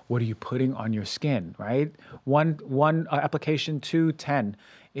 What are you putting on your skin, right? One application, 2, 10,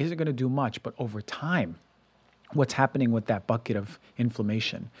 isn't going to do much, but over time, what's happening with that bucket of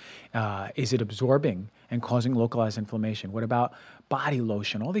inflammation? Is it absorbing and causing localized inflammation? What about body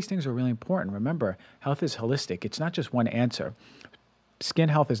lotion? All these things are really important. Remember, health is holistic. It's not just one answer. Skin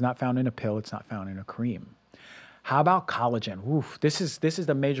health is not found in a pill. It's not found in a cream. How about collagen? Oof, this is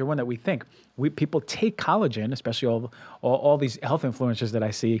the major one that we think. People take collagen, especially all these health influencers that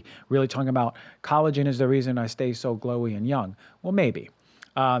I see really talking about collagen is the reason I stay so glowy and young. Well, maybe.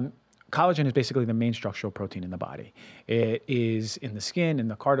 Collagen is basically the main structural protein in the body. It is in the skin, in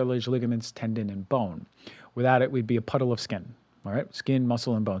the cartilage, ligaments, tendon, and bone. Without it, we'd be a puddle of skin, all right? Skin,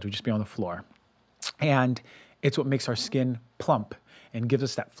 muscle, and bones. We'd just be on the floor. And it's what makes our skin plump and gives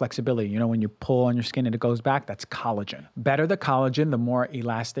us that flexibility. You know, when you pull on your skin and it goes back, that's collagen. Better the collagen, the more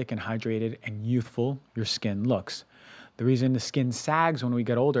elastic and hydrated and youthful your skin looks. The reason the skin sags when we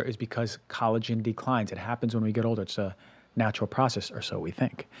get older is because collagen declines. It happens when we get older. It's a natural process, or so we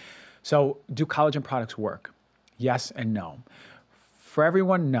think. So do collagen products work? Yes and no. For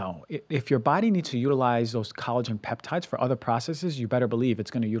everyone, no. If your body needs to utilize those collagen peptides for other processes, you better believe it's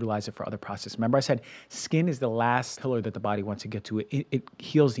going to utilize it for other processes. Remember I said skin is the last pillar that the body wants to get to. It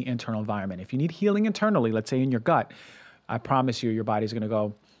heals the internal environment. If you need healing internally, let's say in your gut, I promise you your body's going to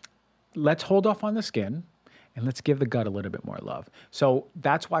go, let's hold off on the skin and let's give the gut a little bit more love. So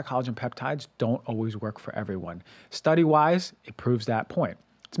that's why collagen peptides don't always work for everyone. Study-wise, it proves that point.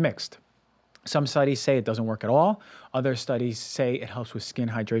 It's mixed. Some studies say it doesn't work at all. Other studies say it helps with skin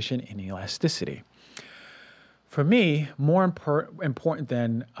hydration and elasticity. For me, more important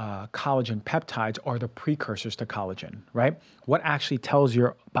than collagen peptides are the precursors to collagen, right? What actually tells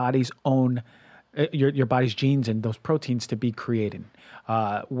your body's own, your body's genes and those proteins to be created?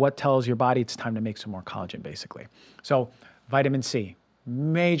 What tells your body it's time to make some more collagen, basically? So vitamin C,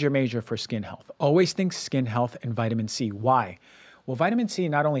 major for skin health. Always think skin health and vitamin C. Why? Well, vitamin C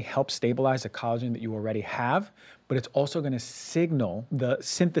not only helps stabilize the collagen that you already have, but it's also going to signal the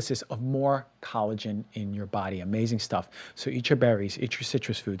synthesis of more collagen in your body. Amazing stuff. So eat your berries, eat your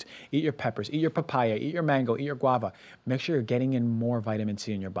citrus foods, eat your peppers, eat your papaya, eat your mango, eat your guava. Make sure you're getting in more vitamin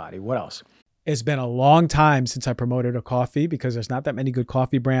C in your body. What else? It's been a long time since I promoted a coffee because there's not that many good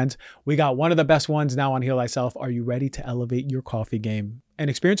coffee brands. We got one of the best ones now on Heal Thyself. Are you ready to elevate your coffee game? And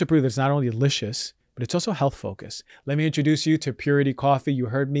experience will prove that it's not only delicious, but it's also health focused. Let me introduce you to Purity Coffee. You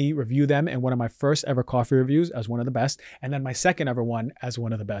heard me review them in one of my first ever coffee reviews as one of the best, and then my second ever one as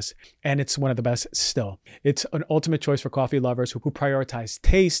one of the best. And it's one of the best still. It's an ultimate choice for coffee lovers who prioritize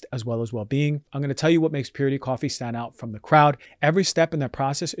taste as well as well-being. I'm going to tell you what makes Purity Coffee stand out from the crowd. Every step in their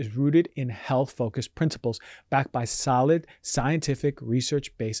process is rooted in health-focused principles backed by solid, scientific,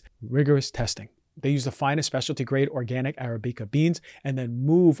 research-based, rigorous testing. They use the finest specialty grade organic Arabica beans and then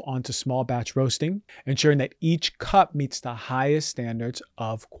move on to small batch roasting, ensuring that each cup meets the highest standards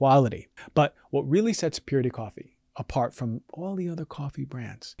of quality. But what really sets Purity Coffee apart from all the other coffee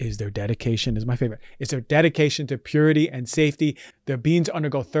brands is their dedication, is my favorite. It's their dedication to purity and safety. Their beans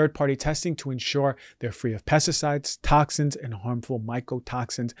undergo third-party testing to ensure they're free of pesticides, toxins, and harmful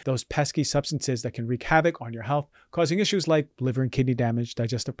mycotoxins, those pesky substances that can wreak havoc on your health, causing issues like liver and kidney damage,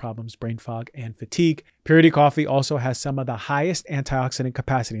 digestive problems, brain fog, and fatigue. Purity Coffee also has some of the highest antioxidant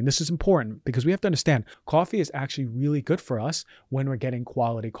capacity. And this is important because we have to understand coffee is actually really good for us when we're getting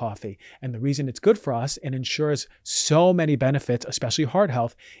quality coffee. And the reason it's good for us and ensures so many benefits, especially heart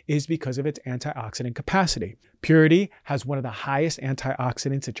health, is because of its antioxidant capacity. Purity has one of the highest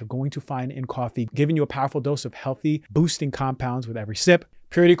antioxidants that you're going to find in coffee, giving you a powerful dose of healthy, boosting compounds with every sip.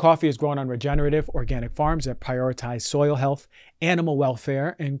 Purity Coffee is grown on regenerative organic farms that prioritize soil health, animal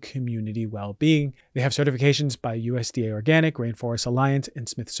welfare, and community well-being. They have certifications by USDA Organic, Rainforest Alliance, and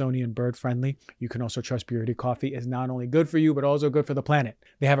Smithsonian Bird Friendly. You can also trust Purity Coffee is not only good for you, but also good for the planet.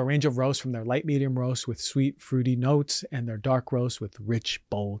 They have a range of roasts from their light medium roast with sweet, fruity notes and their dark roast with rich,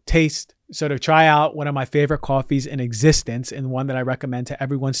 bold taste. So to try out one of my favorite coffees in existence and one that I recommend to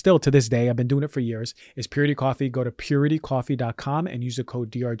everyone still to this day, I've been doing it for years, is Purity Coffee. Go to puritycoffee.com and use the code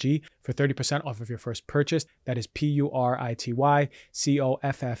DRG for 30% off of your first purchase. That is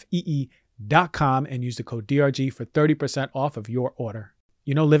puritycoffee.com and use the code DRG for 30% off of your order.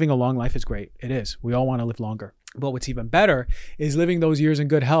 You know, living a long life is great. It is. We all want to live longer. But what's even better is living those years in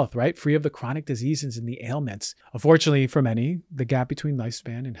good health, right? Free of the chronic diseases and the ailments. Unfortunately for many, the gap between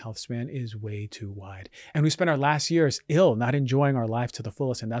lifespan and health span is way too wide. And we spend our last years ill, not enjoying our life to the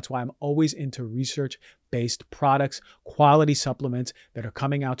fullest. And that's why I'm always into research-based products, quality supplements that are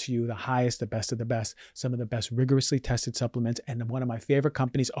coming out to you, the highest, the best of the best, some of the best rigorously tested supplements. And one of my favorite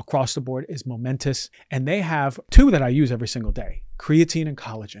companies across the board is Momentous. And they have two that I use every single day, creatine and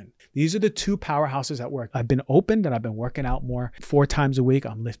collagen. These are the two powerhouses at work. I've been opened and I've been working out more 4 times a week.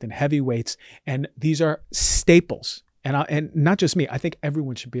 I'm lifting heavy weights, and these are staples. And not just me, I think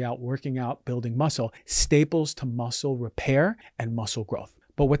everyone should be out working out, building muscle, staples to muscle repair and muscle growth.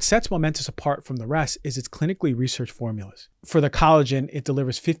 But what sets Momentous apart from the rest is its clinically researched formulas. For the collagen, it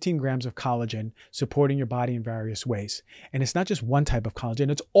delivers 15 grams of collagen, supporting your body in various ways. And it's not just one type of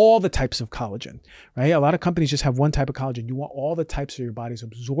collagen, it's all the types of collagen, right? A lot of companies just have one type of collagen. You want all the types of your body's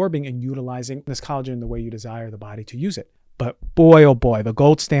absorbing and utilizing this collagen the way you desire the body to use it. But boy, oh boy, the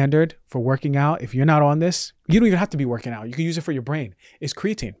gold standard for working out, if you're not on this, you don't even have to be working out. You can use it for your brain. It's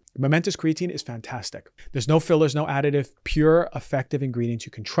creatine. Momentous creatine is fantastic. There's no fillers, no additive, pure, effective ingredients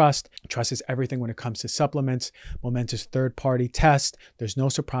you can trust. Trust is everything when it comes to supplements. Momentous third-party test. There's no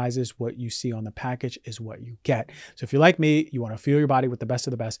surprises. What you see on the package is what you get. So if you're like me, you want to fuel your body with the best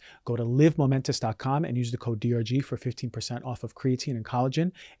of the best, go to livemomentous.com and use the code DRG for 15% off of creatine and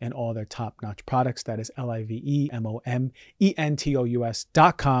collagen and all their top-notch products. That is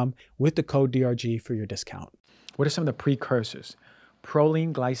livemomentous.com with the code DRG for your discount. What are some of the precursors?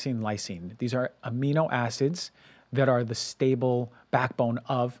 Proline, glycine, lysine. These are amino acids that are the stable backbone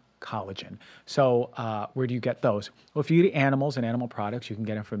of collagen. So where do you get those? Well, if you eat animals and animal products, you can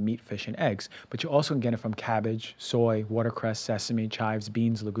get them from meat, fish, and eggs. But you also can get it from cabbage, soy, watercress, sesame, chives,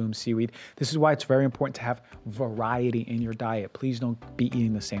 beans, legumes, seaweed. This is why it's very important to have variety in your diet. Please don't be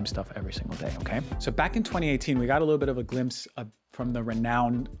eating the same stuff every single day, okay? So back in 2018, we got a little bit of a glimpse from the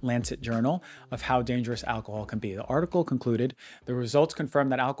renowned Lancet journal of how dangerous alcohol can be. The article concluded, the results confirm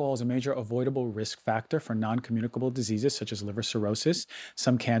that alcohol is a major avoidable risk factor for non-communicable diseases such as liver cirrhosis,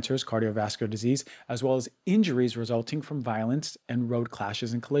 some cancers, cardiovascular disease, as well as injuries resulting from violence and road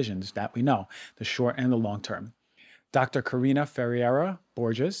clashes and collisions that we know, the short and the long term. Dr. Karina Ferreira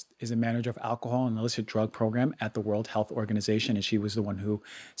Borges is a manager of alcohol and illicit drug program at the World Health Organization, and she was the one who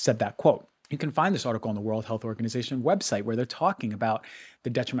said that quote. You can find this article on the World Health Organization website where they're talking about the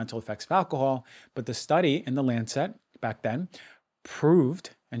detrimental effects of alcohol. But the study in the Lancet back then proved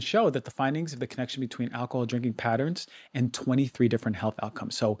and showed that the findings of the connection between alcohol drinking patterns and 23 different health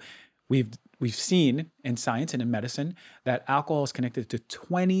outcomes. So we've seen in science and in medicine that alcohol is connected to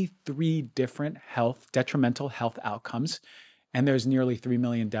 23 different detrimental health outcomes. And there's nearly 3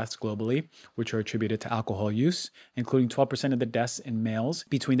 million deaths globally, which are attributed to alcohol use, including 12% of the deaths in males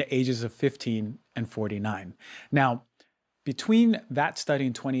between the ages of 15 and 49. Now, between that study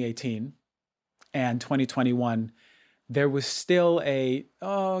in 2018 and 2021, there was still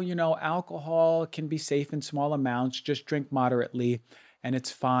alcohol can be safe in small amounts, just drink moderately, and it's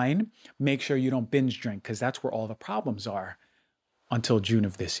fine. Make sure you don't binge drink, because that's where all the problems are, until June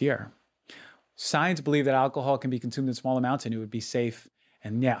of this year. Science believed that alcohol can be consumed in small amounts and it would be safe.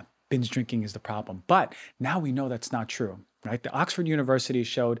 And yeah, binge drinking is the problem. But now we know that's not true, right? The Oxford University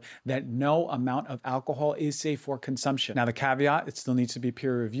showed that no amount of alcohol is safe for consumption. Now, the caveat, it still needs to be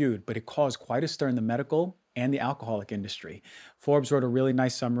peer reviewed, but it caused quite a stir in the medical and the alcoholic industry. Forbes wrote a really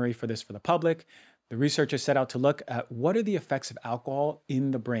nice summary for this for the public. The researchers set out to look at what are the effects of alcohol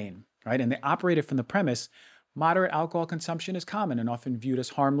in the brain, right? And they operated from the premise, moderate alcohol consumption is common and often viewed as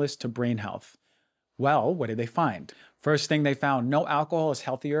harmless to brain health. Well, what did they find? First thing they found, no alcohol is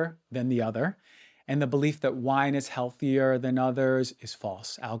healthier than the other. And the belief that wine is healthier than others is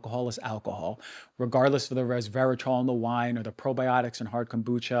false. Alcohol is alcohol. Regardless of the resveratrol in the wine or the probiotics in hard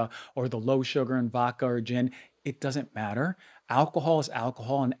kombucha or the low sugar in vodka or gin, it doesn't matter. Alcohol is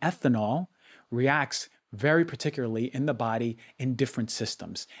alcohol, and ethanol reacts very particularly in the body in different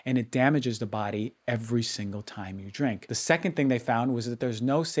systems, and it damages the body every single time you drink. The second thing they found was that there's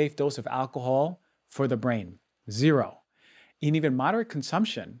no safe dose of alcohol for the brain. 0. And even moderate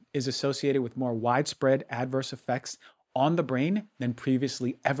consumption is associated with more widespread adverse effects on the brain than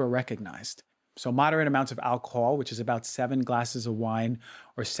previously ever recognized. So moderate amounts of alcohol, which is about 7 glasses of wine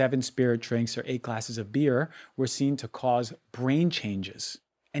or 7 spirit drinks or 8 glasses of beer, were seen to cause brain changes.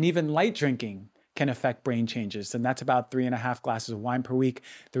 And even light drinking can affect brain changes. And that's about 3.5 glasses of wine per week,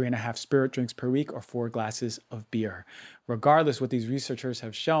 3.5 spirit drinks per week, or 4 glasses of beer. Regardless, what these researchers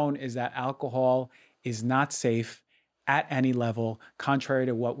have shown is that alcohol is not safe at any level. Contrary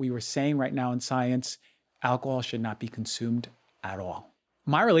to what we were saying right now in science, alcohol should not be consumed at all.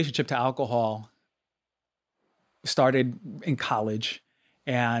 My relationship to alcohol started in college,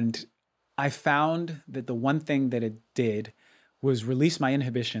 and I found that the one thing that it did was release my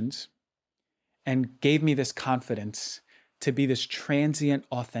inhibitions and gave me this confidence to be this transient,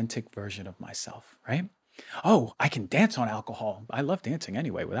 authentic version of myself, right? Oh, I can dance on alcohol. I love dancing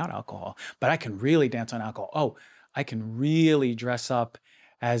anyway without alcohol, but I can really dance on alcohol. Oh, I can really dress up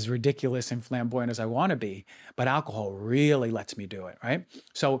as ridiculous and flamboyant as I want to be, but alcohol really lets me do it, right?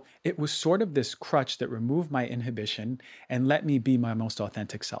 So it was sort of this crutch that removed my inhibition and let me be my most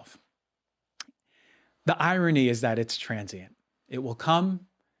authentic self. The irony is that it's transient. It will come,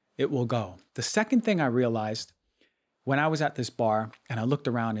 it will go. The second thing I realized when I was at this bar and I looked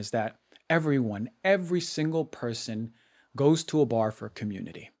around is that every single person goes to a bar for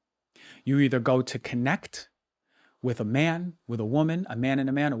community. You either go to connect with a man, with a woman, a man and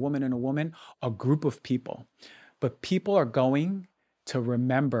a man, a woman and a woman, a group of people. But people are going to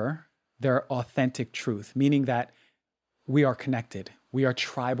remember their authentic truth, meaning that we are connected, we are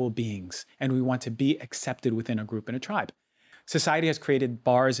tribal beings, and we want to be accepted within a group and a tribe. Society has created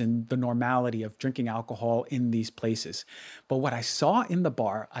bars and the normality of drinking alcohol in these places. But what I saw in the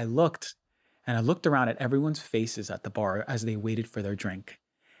bar, I looked around at everyone's faces at the bar as they waited for their drink.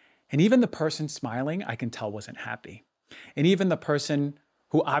 And even the person smiling, I can tell wasn't happy. And even the person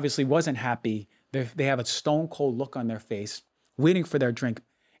who obviously wasn't happy, they have a stone cold look on their face, waiting for their drink.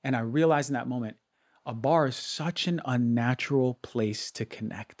 And I realized in that moment, a bar is such an unnatural place to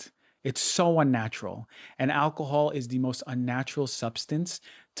connect. It's so unnatural. And alcohol is the most unnatural substance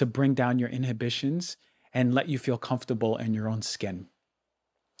to bring down your inhibitions and let you feel comfortable in your own skin.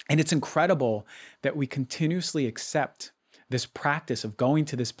 And it's incredible that we continuously accept this practice of going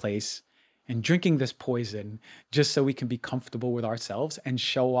to this place and drinking this poison just so we can be comfortable with ourselves and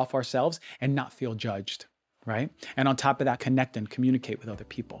show off ourselves and not feel judged, right? And on top of that, connect and communicate with other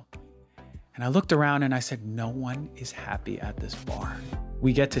people. And I looked around and I said, no one is happy at this bar.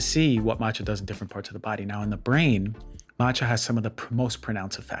 We get to see what matcha does in different parts of the body. Now in the brain, matcha has some of the most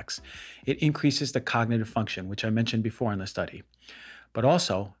pronounced effects. It increases the cognitive function, which I mentioned before in the study, but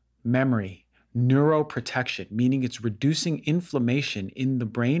also memory, neuroprotection, meaning it's reducing inflammation in the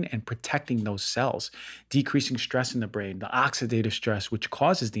brain and protecting those cells, decreasing stress in the brain, the oxidative stress, which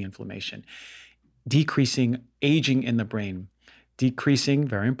causes the inflammation, decreasing aging in the brain, decreasing,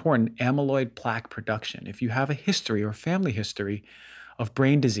 very important, amyloid plaque production. If you have a history or family history of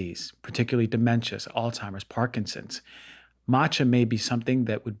brain disease, particularly dementia, Alzheimer's, Parkinson's, matcha may be something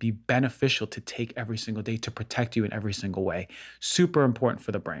that would be beneficial to take every single day to protect you in every single way. Super important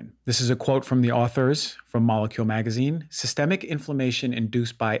for the brain. This is a quote from the authors from Molecule Magazine. Systemic inflammation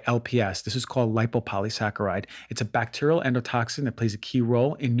induced by LPS. This is called lipopolysaccharide. It's a bacterial endotoxin that plays a key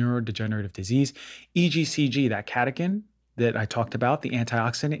role in neurodegenerative disease. EGCG, that catechin that I talked about, the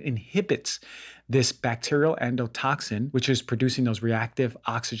antioxidant, inhibits this bacterial endotoxin, which is producing those reactive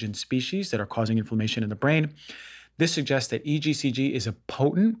oxygen species that are causing inflammation in the brain. This suggests that EGCG is a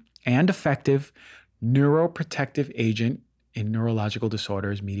potent and effective neuroprotective agent in neurological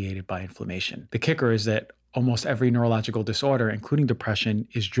disorders mediated by inflammation. The kicker is that almost every neurological disorder, including depression,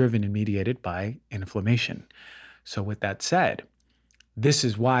 is driven and mediated by inflammation. So with that said, This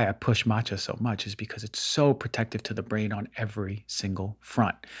is why I push matcha so much, is because it's so protective to the brain on every single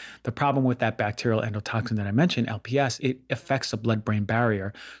front. The problem with that bacterial endotoxin that I mentioned, LPS, it affects the blood-brain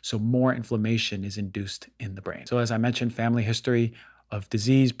barrier, so more inflammation is induced in the brain. So as I mentioned, family history of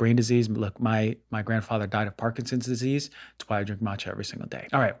disease, brain disease. Look, my grandfather died of Parkinson's disease. That's why I drink matcha every single day.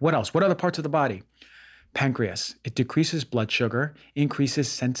 All right, what else? What other parts of the body? Pancreas. It decreases blood sugar, increases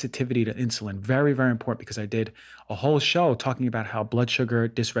sensitivity to insulin. Very, very important, because I did a whole show talking about how blood sugar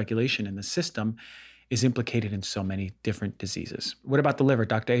dysregulation in the system is implicated in so many different diseases. What about the liver?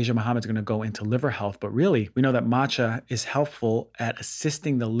 Dr. Asia Mohammed is going to go into liver health, but really, we know that matcha is helpful at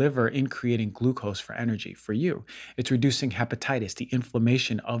assisting the liver in creating glucose for energy for you. It's reducing hepatitis, the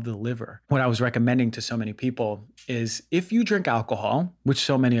inflammation of the liver. What I was recommending to so many people is, if you drink alcohol, which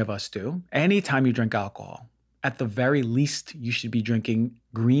so many of us do, anytime you drink alcohol, at the very least, you should be drinking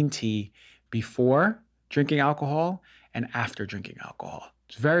green tea before drinking alcohol and after drinking alcohol.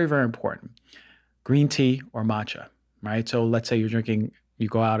 It's very, very important. Green tea or matcha, right? So let's say you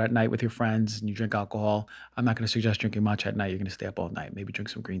go out at night with your friends and you drink alcohol. I'm not going to suggest drinking matcha at night. You're going to stay up all night. Maybe drink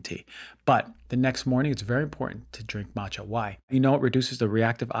some green tea. But the next morning, it's very important to drink matcha. Why? You know, it reduces the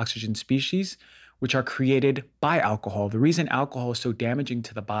reactive oxygen species, which are created by alcohol. The reason alcohol is so damaging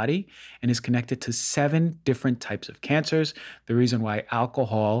to the body and is connected to 7 different types of cancers. The reason why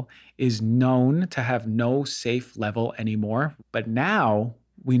alcohol is known to have no safe level anymore. But now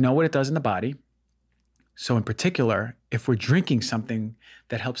we know what it does in the body. So in particular, if we're drinking something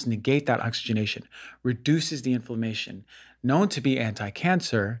that helps negate that oxygenation, reduces the inflammation, known to be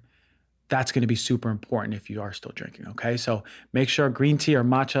anti-cancer, that's going to be super important if you are still drinking, okay? So make sure green tea or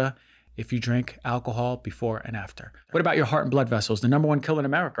matcha if you drink alcohol before and after. What about your heart and blood vessels? The number 1 killer in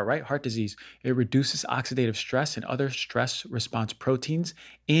America, right? Heart disease. It reduces oxidative stress and other stress response proteins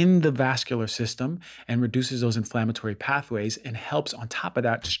in the vascular system and reduces those inflammatory pathways and helps, on top of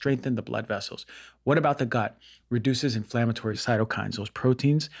that, strengthen the blood vessels. What about the gut? Reduces inflammatory cytokines, those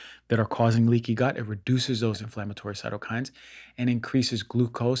proteins that are causing leaky gut. It reduces those inflammatory cytokines and increases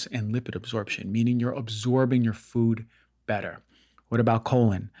glucose and lipid absorption, meaning you're absorbing your food better. What about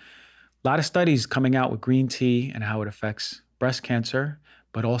colon? A lot of studies coming out with green tea and how it affects breast cancer,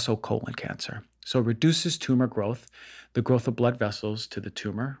 but also colon cancer. So it reduces tumor growth, the growth of blood vessels to the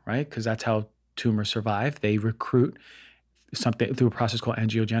tumor, right? Because that's how tumors survive. They recruit something through a process called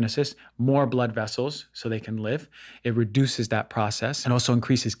angiogenesis, more blood vessels so they can live. It reduces that process and also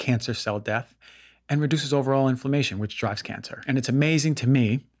increases cancer cell death and reduces overall inflammation, which drives cancer. And it's amazing to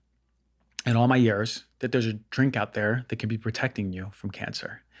me in all my years that there's a drink out there that can be protecting you from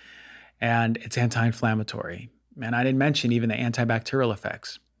cancer. And it's anti-inflammatory. And I didn't mention even the antibacterial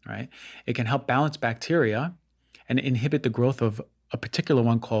effects, right? It can help balance bacteria and inhibit the growth of a particular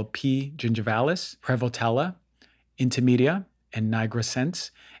one called P. gingivalis, Prevotella, Intermedia, and nigrescens,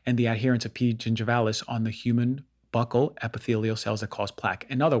 and the adherence of P. gingivalis on the human buccal epithelial cells that cause plaque.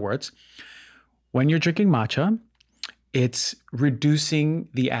 In other words, when you're drinking matcha, it's reducing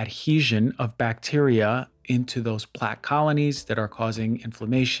the adhesion of bacteria into those plaque colonies that are causing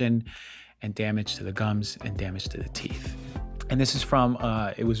inflammation and damage to the gums and damage to the teeth. And this is from,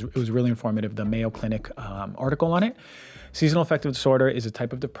 it was really informative, the Mayo Clinic article on it. Seasonal affective disorder is a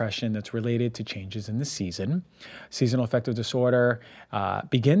type of depression that's related to changes in the season. Seasonal affective disorder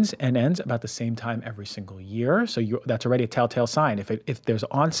begins and ends about the same time every single year. So that's already a telltale sign. If there's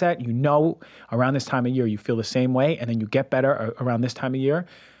onset, you know around this time of year you feel the same way, and then you get better around this time of year,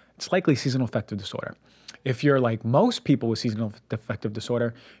 it's likely seasonal affective disorder. If you're like most people with seasonal affective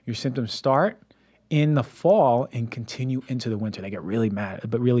disorder, your symptoms start in the fall and continue into the winter. They get really mad,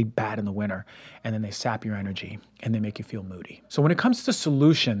 but really bad in the winter, and then they sap your energy and they make you feel moody. So when it comes to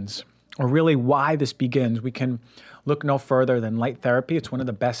solutions, or really why this begins, we can look no further than light therapy. It's one of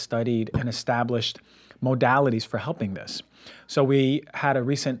the best studied and established modalities for helping this. So we had a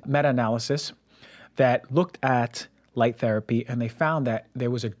recent meta-analysis that looked at light therapy, and they found that there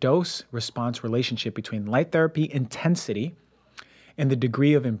was a dose-response relationship between light therapy intensity and the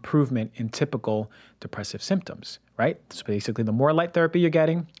degree of improvement in typical depressive symptoms, right? So basically, the more light therapy you're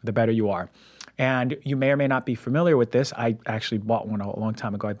getting, the better you are. And you may or may not be familiar with this. I actually bought one a long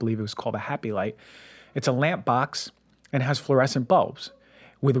time ago. I believe it was called a Happy Light. It's a lamp box and has fluorescent bulbs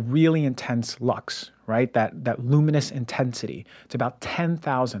with really intense lux, right? That luminous intensity. It's about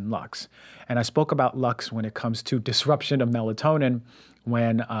 10,000 lux. And I spoke about lux when it comes to disruption of melatonin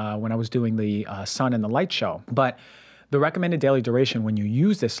when I was doing the Sun and the Light show. But the recommended daily duration when you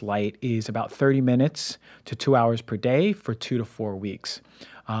use this light is about 30 minutes to 2 hours per day for 2 to 4 weeks.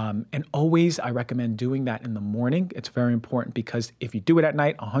 And always, I recommend doing that in the morning. It's very important because if you do it at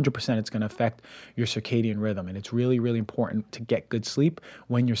night, 100% it's going to affect your circadian rhythm. And it's really, really important to get good sleep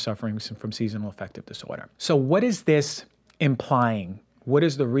when you're suffering from seasonal affective disorder. So what is this implying? What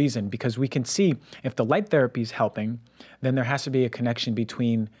is the reason? Because we can see if the light therapy is helping, then there has to be a connection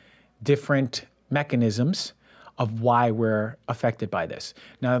between different mechanisms of why we're affected by this.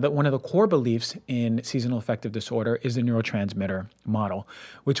 Now, that one of the core beliefs in seasonal affective disorder is the neurotransmitter model,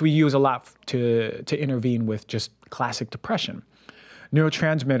 which we use a lot to intervene with just classic depression.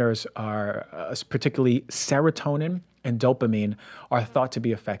 Neurotransmitters are, particularly serotonin and dopamine, are thought to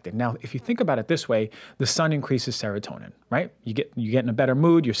be affected. Now, if you think about it this way, the sun increases serotonin, right? You get in a better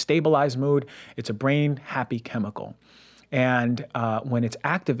mood, your stabilized mood. It's a brain happy chemical. And when it's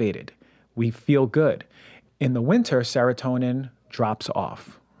activated, we feel good. In the winter, serotonin drops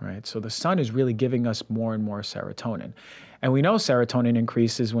off, right? So the sun is really giving us more and more serotonin. And we know serotonin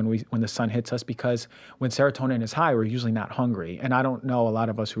increases when the sun hits us because when serotonin is high, we're usually not hungry. And I don't know a lot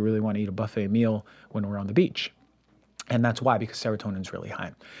of us who really want to eat a buffet meal when we're on the beach. And that's why, because serotonin is really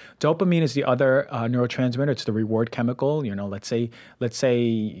high. Dopamine is the other neurotransmitter. It's the reward chemical. You know, let's say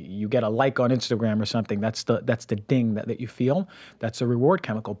you get a like on Instagram or something. That's the ding that you feel. That's a reward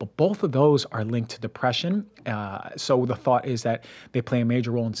chemical. But both of those are linked to depression. So the thought is that they play a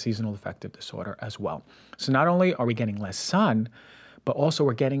major role in seasonal affective disorder as well. So not only are we getting less sun, but also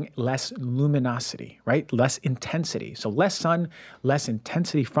we're getting less luminosity, right? Less intensity. So less sun, less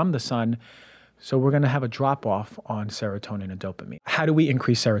intensity from the sun. So we're going to have a drop-off on serotonin and dopamine. How do we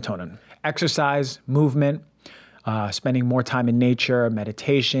increase serotonin? Exercise, movement, spending more time in nature,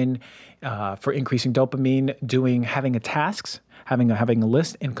 meditation. For increasing dopamine, having a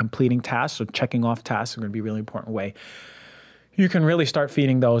list and completing tasks. So checking off tasks is going to be a really important way. You can really start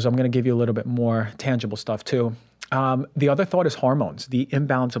feeding those. I'm going to give you a little bit more tangible stuff too. The other thought is hormones, the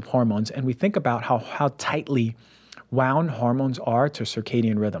imbalance of hormones. And we think about how tightly wound hormones are to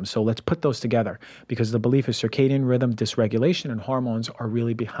circadian rhythm. So let's put those together because the belief is circadian rhythm dysregulation and hormones are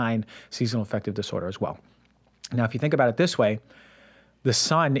really behind seasonal affective disorder as well. Now, if you think about it this way, the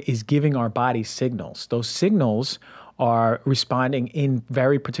sun is giving our body signals. Those signals are responding in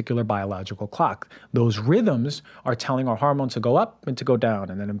very particular biological clock. Those rhythms are telling our hormones to go up and to go down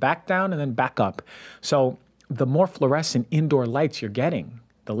and then back down and then back up. So the more fluorescent indoor lights you're getting,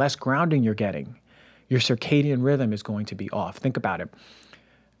 the less grounding you're getting, your circadian rhythm is going to be off. Think about it.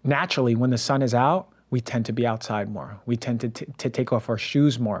 Naturally, when the sun is out, we tend to be outside more. We tend to take off our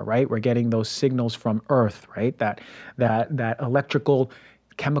shoes more, right? We're getting those signals from Earth, right? That electrical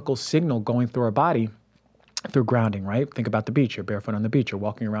chemical signal going through our body through grounding, right? Think about the beach. You're barefoot on the beach. You're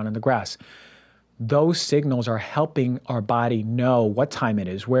walking around in the grass. Those signals are helping our body know what time it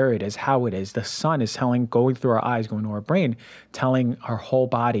is, where it is, how it is. The sun is going through our eyes, going to our brain, telling our whole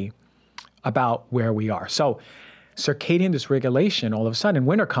body about where we are. So circadian dysregulation, all of a sudden,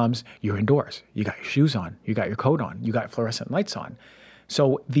 winter comes, you're indoors. You got your shoes on, you got your coat on, you got fluorescent lights on.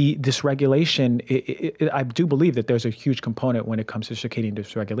 So the dysregulation, I do believe that there's a huge component when it comes to circadian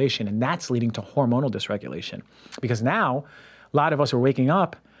dysregulation, and that's leading to hormonal dysregulation. Because now, a lot of us are waking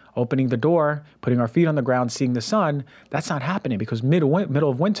up, opening the door, putting our feet on the ground, seeing the sun. That's not happening because middle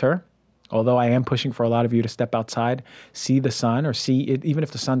of winter, although I am pushing for a lot of you to step outside, see the sun, or see it, even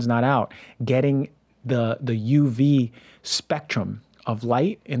if the sun's not out, getting the UV spectrum of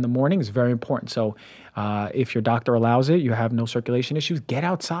light in the morning is very important. So if your doctor allows it, you have no circulation issues, get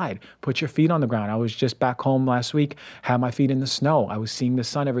outside, put your feet on the ground. I was just back home last week, had my feet in the snow. I was seeing the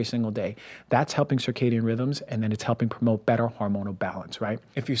sun every single day. That's helping circadian rhythms, and then it's helping promote better hormonal balance, right?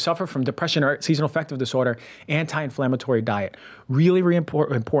 If you suffer from depression or seasonal affective disorder, anti-inflammatory diet, really, really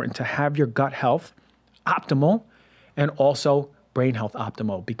important to have your gut health optimal and also brain health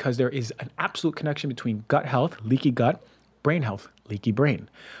optimal, because there is an absolute connection between gut health, leaky gut, brain health, leaky brain.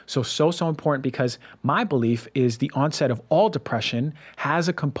 So important, because my belief is the onset of all depression has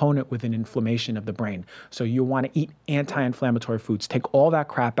a component with an inflammation of the brain. So you want to eat anti-inflammatory foods, take all that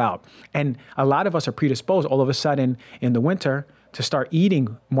crap out. And a lot of us are predisposed all of a sudden in the winter to start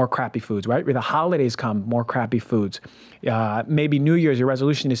eating more crappy foods, right? When the holidays come, more crappy foods. Maybe New Year's, your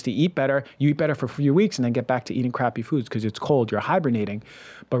resolution is to eat better. You eat better for a few weeks and then get back to eating crappy foods because it's cold, you're hibernating.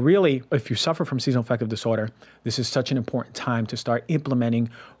 But really, if you suffer from seasonal affective disorder, this is such an important time to start implementing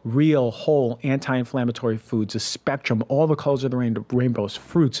real, whole, anti-inflammatory foods, a spectrum, all the colors of the rainbows,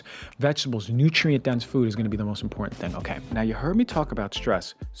 fruits, vegetables, nutrient-dense food is going to be the most important thing. Okay, now you heard me talk about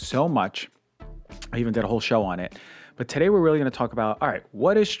stress so much. I even did a whole show on it. But today we're really going to talk about, all right,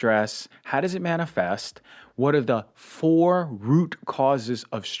 what is stress? How does it manifest? What are the 4 root causes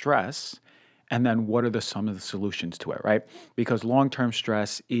of stress? And then what are some of the solutions to it, right? Because long-term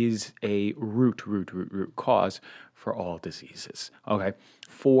stress is a root cause for all diseases, okay?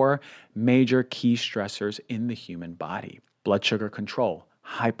 4 major key stressors in the human body. Blood sugar control,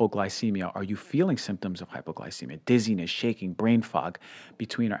 hypoglycemia. Are you feeling symptoms of hypoglycemia? Dizziness, shaking, brain fog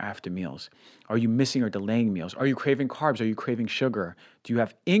between or after meals? Are you missing or delaying meals? Are you craving carbs? Are you craving sugar? Do you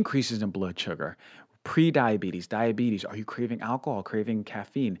have increases in blood sugar? Pre-diabetes, diabetes. Are you craving alcohol, craving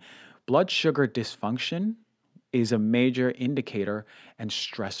caffeine? Blood sugar dysfunction is a major indicator and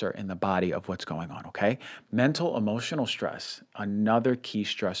stressor in the body of what's going on, okay? Mental, emotional stress, another key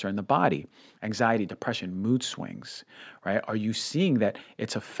stressor in the body. Anxiety, depression, mood swings, right? Are you seeing that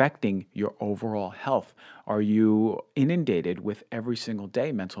it's affecting your overall health? Are you inundated with every single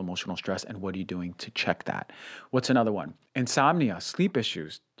day mental, emotional stress, and what are you doing to check that? What's another one? Insomnia, sleep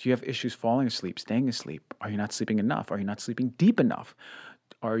issues. Do you have issues falling asleep, staying asleep? Are you not sleeping enough? Are you not sleeping deep enough?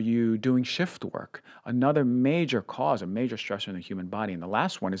 Are you doing shift work? Another major cause, a major stressor in the human body. And the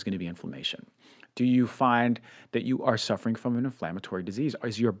last one is going to be inflammation. Do you find that you are suffering from an inflammatory disease?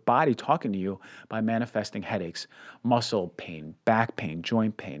 Is your body talking to you by manifesting headaches, muscle pain, back pain,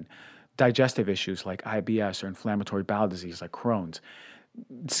 joint pain, digestive issues like IBS or inflammatory bowel disease like Crohn's,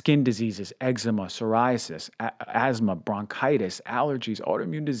 skin diseases, eczema, psoriasis, asthma, bronchitis, allergies,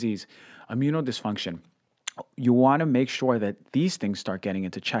 autoimmune disease, immunodysfunction? You want to make sure that these things start getting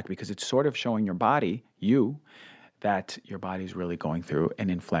into check because it's sort of showing your body, that your body is really going through an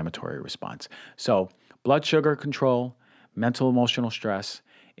inflammatory response. So blood sugar control, mental emotional stress,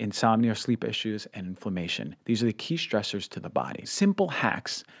 insomnia, sleep issues, and inflammation. These are the key stressors to the body. Simple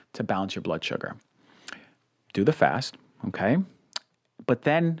hacks to balance your blood sugar. Do the fast, okay? But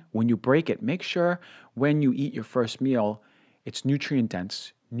then when you break it, make sure when you eat your first meal, it's nutrient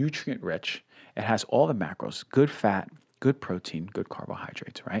dense, nutrient rich. It has all the macros, good fat, good protein, good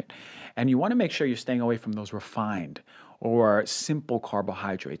carbohydrates, right? And you want to make sure you're staying away from those refined or simple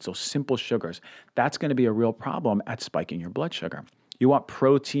carbohydrates, those simple sugars. That's going to be a real problem at spiking your blood sugar. You want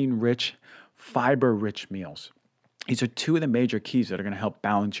protein-rich, fiber-rich meals. These are 2 of the major keys that are going to help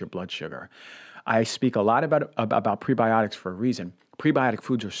balance your blood sugar. I speak a lot about prebiotics for a reason. Prebiotic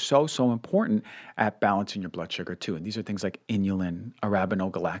foods are so important at balancing your blood sugar too. And these are things like inulin,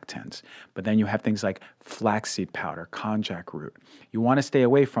 arabinogalactans. But then you have things like flaxseed powder, konjac root. You want to stay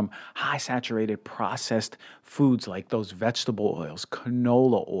away from high saturated processed foods like those vegetable oils,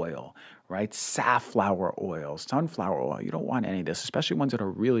 canola oil, right? Safflower oil, sunflower oil. You don't want any of this, especially ones that are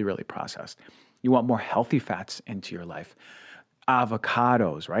really, really processed. You want more healthy fats into your life.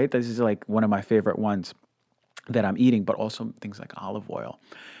 Avocados, right? This is like one of my favorite ones that I'm eating, but also things like olive oil.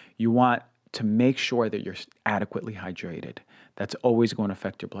 You want to make sure that you're adequately hydrated. That's always going to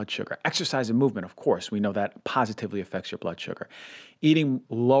affect your blood sugar. Exercise and movement, of course, we know that positively affects your blood sugar. Eating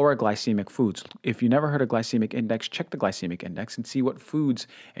lower glycemic foods. If you never heard of glycemic index, check the glycemic index and see what foods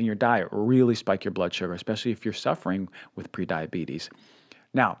in your diet really spike your blood sugar, especially if you're suffering with prediabetes.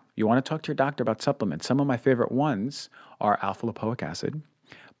 Now, you want to talk to your doctor about supplements. Some of my favorite ones are alpha-lipoic acid,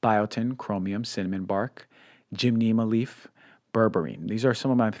 biotin, chromium, cinnamon bark, gymnema leaf, berberine. These are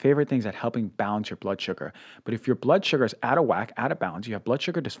some of my favorite things at helping balance your blood sugar. But if your blood sugar is out of whack, out of balance, you have blood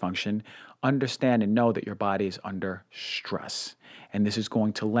sugar dysfunction, understand and know that your body is under stress. And this is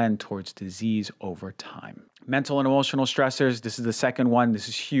going to lend towards disease over time. Mental and emotional stressors, this is the second one. This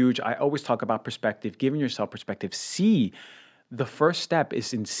is huge. I always talk about perspective, giving yourself perspective. The first step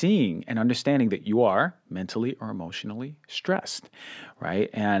is in seeing and understanding that you are mentally or emotionally stressed, right?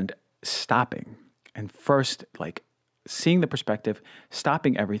 And stopping. And first, seeing the perspective,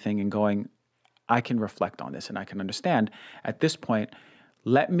 stopping everything and going, I can reflect on this and I can understand. At this point,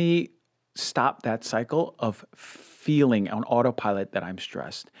 let me stop that cycle of feeling on autopilot that I'm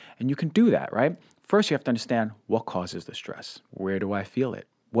stressed. And you can do that, right? First, you have to understand what causes the stress. Where do I feel it?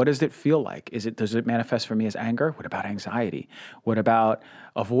 What does it feel like? Does it manifest for me as anger? What about anxiety? What about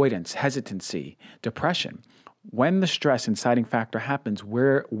avoidance, hesitancy, depression? When the stress inciting factor happens,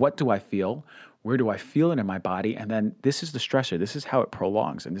 what do I feel? Where do I feel it in my body? And then this is the stressor. This is how it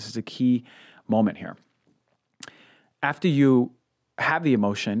prolongs. And this is a key moment here. After you have the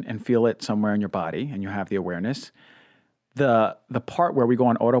emotion and feel it somewhere in your body and you have the awareness, the part where we go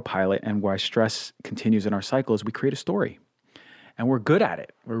on autopilot and where stress continues in our cycle is we create a story. And we're good at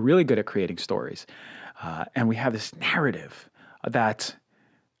it. We're really good at creating stories. And we have this narrative that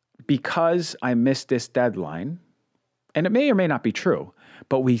because I missed this deadline, and it may or may not be true,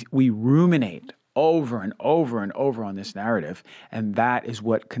 but we ruminate over and over and over on this narrative, and that is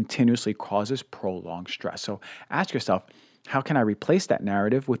what continuously causes prolonged stress. So ask yourself, how can I replace that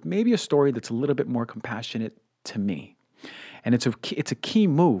narrative with maybe a story that's a little bit more compassionate to me? And it's a key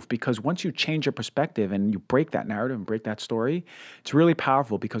move, because once you change your perspective and you break that narrative and break that story, it's really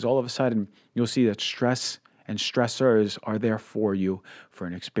powerful, because all of a sudden you'll see that stress and stressors are there for you, for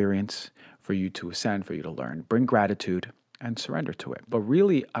an experience, for you to ascend, for you to learn. Bring gratitude and surrender to it. But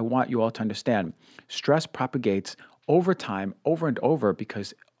really, I want you all to understand, stress propagates over time, over and over,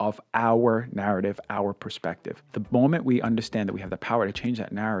 because of our narrative, our perspective. The moment we understand that we have the power to change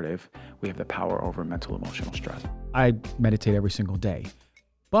that narrative, we have the power over mental, emotional stress. I meditate every single day,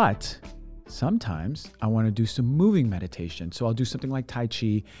 but sometimes I want to do some moving meditation. So I'll do something like Tai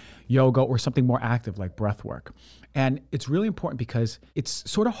Chi, yoga, or something more active like breath work. And it's really important because it's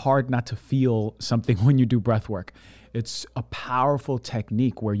sort of hard not to feel something when you do breath work. It's a powerful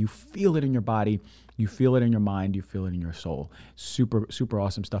technique where you feel it in your body, you feel it in your mind, you feel it in your soul. Super, super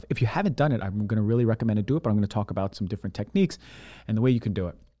awesome stuff. If you haven't done it, I'm going to really recommend to do it, but I'm going to talk about some different techniques and the way you can do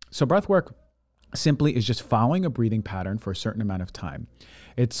it. So breath work simply is just following a breathing pattern for a certain amount of time.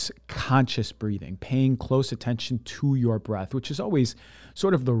 It's conscious breathing, paying close attention to your breath, which is always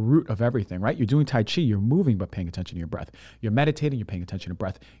sort of the root of everything, right? You're doing Tai Chi, you're moving, but paying attention to your breath. You're meditating, you're paying attention to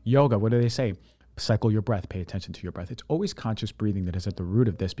breath. Yoga, what do they say? Cycle your breath, pay attention to your breath. It's always conscious breathing that is at the root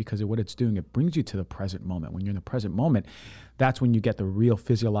of this, because of what it's doing, it brings you to the present moment. When you're in the present moment, that's when you get the real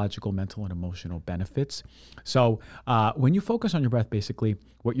physiological, mental, and emotional benefits. So when you focus on your breath, basically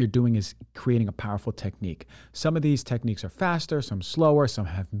what you're doing is creating a powerful technique. Some of these techniques are faster, some slower, some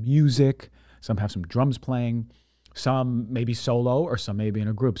have music, some have some drums playing, some maybe solo, or some maybe in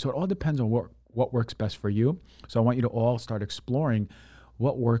a group. So it all depends on what works best for you. So I want you to all start exploring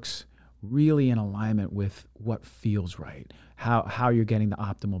what works really in alignment with what feels right, how you're getting the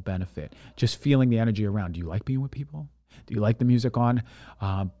optimal benefit, just feeling the energy around. Do you like being with people? Do you like the music on?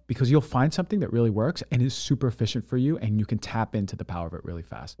 Because you'll find something that really works and is super efficient for you, and you can tap into the power of it really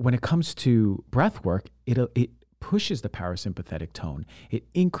fast. When it comes to breath work, it pushes the parasympathetic tone. It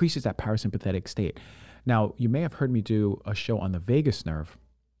increases that parasympathetic state. Now, you may have heard me do a show on the vagus nerve.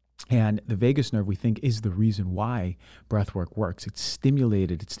 And the vagus nerve, we think, is the reason why breath work works. It's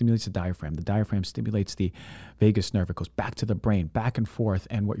stimulated. It stimulates the diaphragm. The diaphragm stimulates the vagus nerve. It goes back to the brain, back and forth.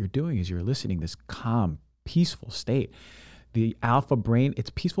 And what you're doing is you're eliciting this calm, peaceful state. The alpha brain, it's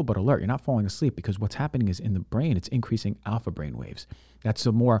peaceful but alert. You're not falling asleep, because what's happening is in the brain, it's increasing alpha brain waves. That's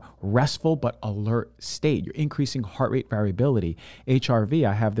a more restful but alert state. You're increasing heart rate variability. HRV,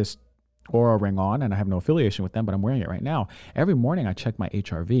 I have this Oura ring on, and I have no affiliation with them, but I'm wearing it right now. Every morning I check my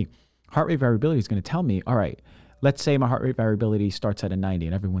HRV. Heart rate variability is going to tell me, all right, let's say my heart rate variability starts at a 90,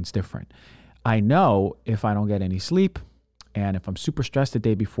 and everyone's different. I know if I don't get any sleep, and if I'm super stressed the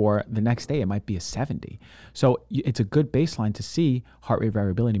day before, the next day it might be a 70. So it's a good baseline to see heart rate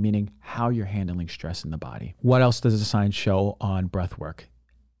variability, meaning how you're handling stress in the body. What else does the science show on breath work?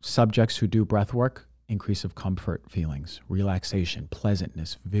 Subjects who do breath work, increase of comfort feelings, relaxation,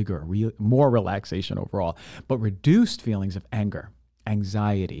 pleasantness, vigor, more relaxation overall, but reduced feelings of anger,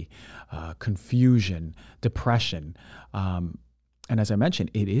 anxiety, confusion, depression. And as I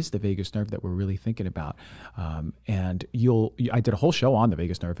mentioned, it is the vagus nerve that we're really thinking about. And I did a whole show on the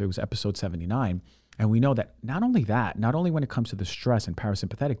vagus nerve. It was episode 79. And we know that not only when it comes to the stress and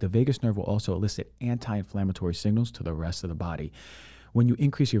parasympathetic, the vagus nerve will also elicit anti-inflammatory signals to the rest of the body. When you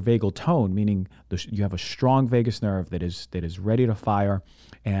increase your vagal tone, meaning you have a strong vagus nerve that is ready to fire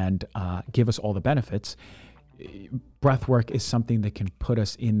and give us all the benefits, breath work is something that can put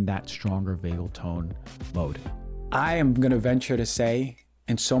us in that stronger vagal tone mode. I am going to venture to say,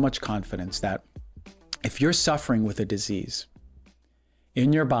 in so much confidence, that if you're suffering with a disease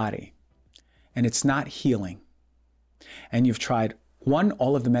in your body and it's not healing, and you've tried 1,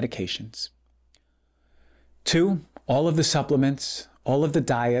 all of the medications, 2, all of the supplements, all of the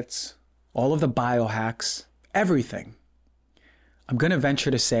diets, all of the biohacks, everything, I'm going to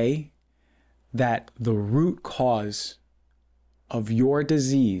venture to say that the root cause of your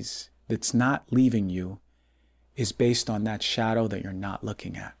disease that's not leaving you is based on that shadow that you're not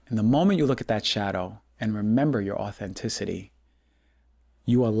looking at. And the moment you look at that shadow and remember your authenticity,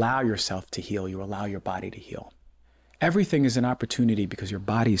 you allow yourself to heal. You allow your body to heal. Everything is an opportunity because your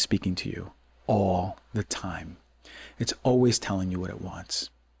body is speaking to you all the time. It's always telling you what it wants.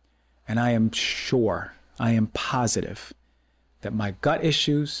 And I am sure, I am positive that my gut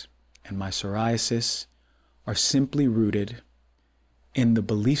issues and my psoriasis are simply rooted in the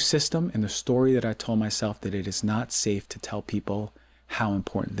belief system and the story that I told myself that it is not safe to tell people how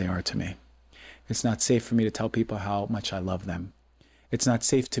important they are to me. It's not safe for me to tell people how much I love them. It's not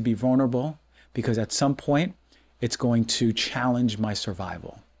safe to be vulnerable because at some point it's going to challenge my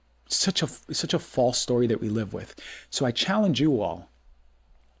survival. It's such a false story that we live with. So I challenge you all.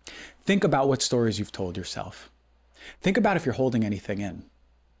 Think about what stories you've told yourself. Think about if you're holding anything in.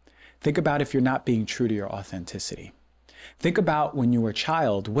 Think about if you're not being true to your authenticity. Think about when you were a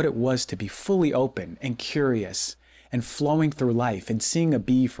child, what it was to be fully open and curious and flowing through life and seeing a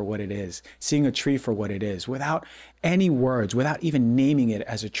bee for what it is, seeing a tree for what it is, without any words, without even naming it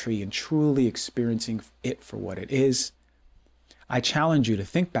as a tree and truly experiencing it for what it is. I challenge you to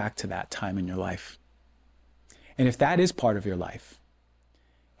think back to that time in your life. And if that is part of your life,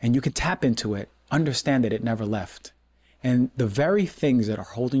 and you can tap into it, understand that it never left. And the very things that are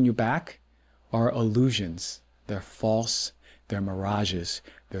holding you back are illusions. They're false, they're mirages,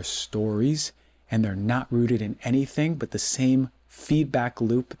 they're stories, and they're not rooted in anything but the same feedback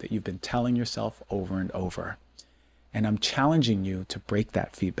loop that you've been telling yourself over and over. And I'm challenging you to break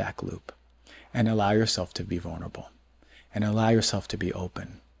that feedback loop and allow yourself to be vulnerable and allow yourself to be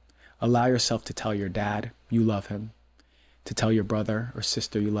open. Allow yourself to tell your dad you love him, to tell your brother or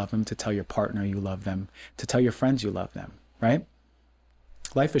sister you love him, to tell your partner you love them, to tell your friends you love them, right?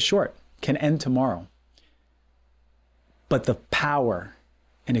 Life is short, can end tomorrow. But the power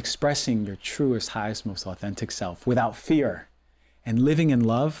in expressing your truest, highest, most authentic self without fear and living in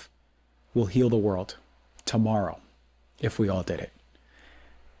love will heal the world tomorrow if we all did it.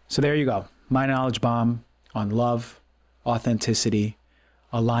 So there you go. My knowledge bomb on love, authenticity,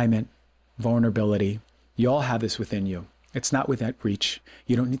 alignment, vulnerability. You all have this within you. It's not within reach.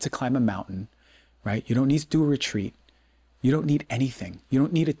 You don't need to climb a mountain, right? You don't need to do a retreat. You don't need anything. You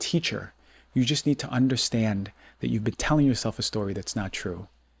don't need a teacher. You just need to understand that you've been telling yourself a story that's not true.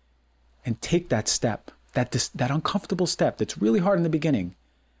 And take that step, that uncomfortable step that's really hard in the beginning,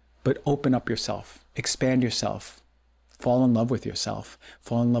 but open up yourself, expand yourself, fall in love with yourself,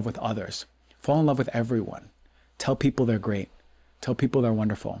 fall in love with others, fall in love with everyone. Tell people they're great. Tell people they're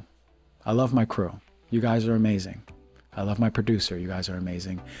wonderful. I love my crew. You guys are amazing. I love my producer. You guys are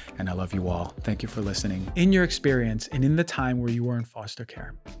amazing. And I love you all. Thank you for listening. In your experience and in the time where you were in foster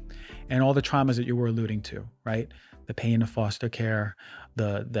care and all the traumas that you were alluding to, right? The pain of foster care,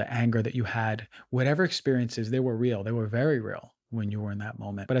 the anger that you had, whatever experiences, they were real. They were very real when you were in that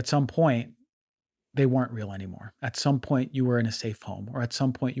moment. But at some point, they weren't real anymore. At some point, you were in a safe home, or at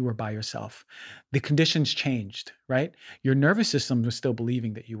some point, you were by yourself. The conditions changed, right? Your nervous system was still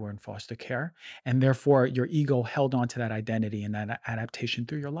believing that you were in foster care, and therefore, your ego held on to that identity and that adaptation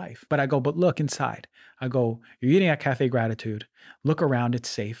through your life. But I go, but look inside. I go, you're eating at Cafe Gratitude. Look around, it's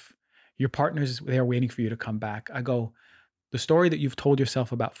safe. Your partner's there waiting for you to come back. I go, the story that you've told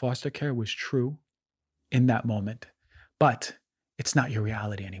yourself about foster care was true in that moment, but it's not your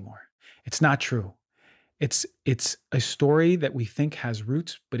reality anymore. It's not true. It's a story that we think has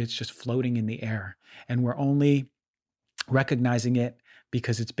roots, but it's just floating in the air. And we're only recognizing it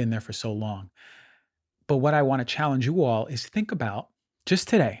because it's been there for so long. But what I want to challenge you all is think about just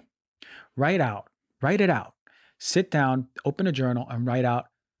today, write it out, sit down, open a journal and write out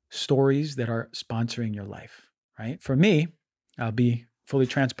stories that are sponsoring your life, right? For me, I'll be fully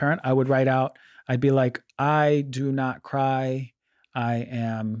transparent. I would write out, I'd be like, I do not cry.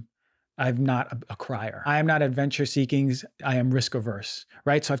 I'm not a crier. I am not adventure seeking. I am risk averse,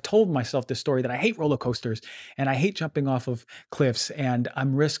 right? So I've told myself this story that I hate roller coasters and I hate jumping off of cliffs and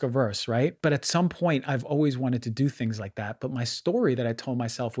I'm risk averse, right? But at some point, I've always wanted to do things like that. But my story that I told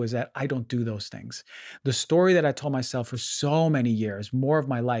myself was that I don't do those things. The story that I told myself for so many years, more of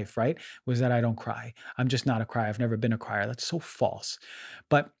my life, right, was that I don't cry. I'm just not a crier. I've never been a crier. That's so false.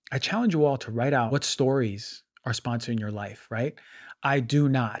 But I challenge you all to write out what stories are sponsoring your life, right? I do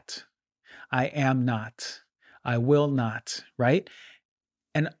not. I am not, I will not, right?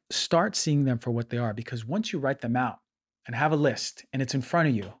 And start seeing them for what they are, because once you write them out and have a list and it's in front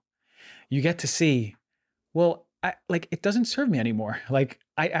of you, you get to see, well, it doesn't serve me anymore. Like,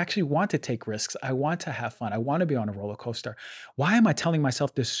 I actually want to take risks. I want to have fun. I want to be on a roller coaster. Why am I telling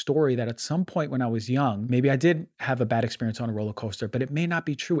myself this story that at some point when I was young, maybe I did have a bad experience on a roller coaster, but it may not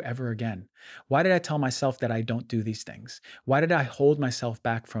be true ever again? Why did I tell myself that I don't do these things? Why did I hold myself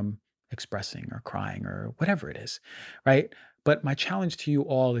back from expressing or crying or whatever it is, right? But my challenge to you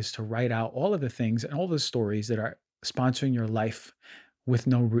all is to write out all of the things and all the stories that are sponsoring your life with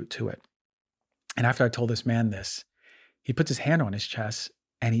no root to it. And after I told this man this, he puts his hand on his chest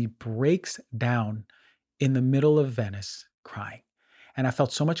and he breaks down in the middle of Venice crying. And I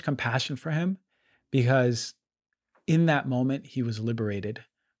felt so much compassion for him because in that moment, he was liberated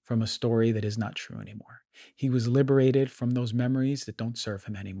from a story that is not true anymore. He was liberated from those memories that don't serve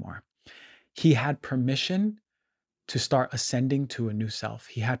him anymore. He had permission to start ascending to a new self.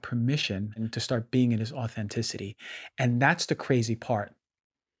 He had permission to start being in his authenticity. And that's the crazy part.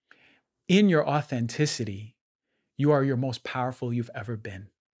 In your authenticity, you are your most powerful you've ever been.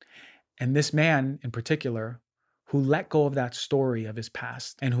 And this man in particular, who let go of that story of his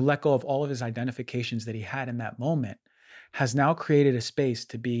past and who let go of all of his identifications that he had in that moment, has now created a space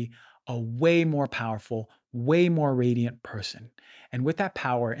to be a way more powerful, way more radiant person. And with that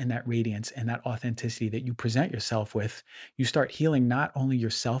power and that radiance and that authenticity that you present yourself with, you start healing not only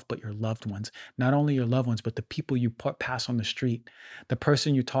yourself, but your loved ones. Not only your loved ones, but the people you pass on the street, the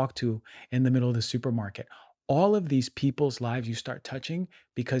person you talk to in the middle of the supermarket. All of these people's lives you start touching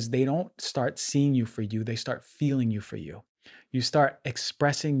because they don't start seeing you for you, they start feeling you for you. You start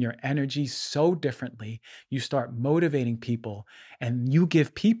expressing your energy so differently. You start motivating people, and you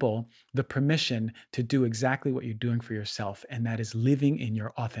give people the permission to do exactly what you're doing for yourself. And that is living in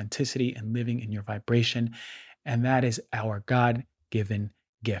your authenticity and living in your vibration. And that is our God-given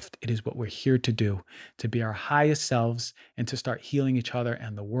gift. It is what we're here to do, to be our highest selves and to start healing each other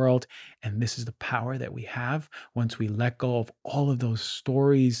and the world. And this is the power that we have once we let go of all of those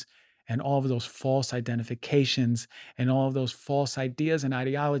stories and all of those false identifications and all of those false ideas and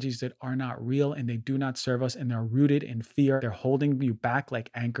ideologies that are not real and they do not serve us and they're rooted in fear. They're holding you back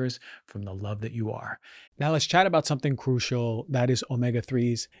like anchors from the love that you are. Now let's chat about something crucial, that is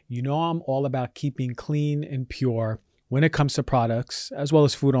omega-3s. You know I'm all about keeping clean and pure when it comes to products as well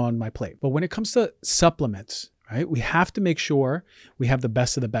as food on my plate. But when it comes to supplements, right, we have to make sure we have the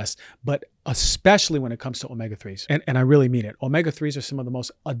best of the best, but especially when it comes to omega-3s. And I really mean it. Omega-3s are some of the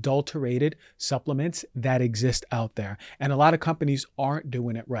most adulterated supplements that exist out there. And a lot of companies aren't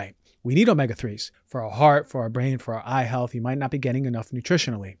doing it right. We need omega-3s for our heart, for our brain, for our eye health. You might not be getting enough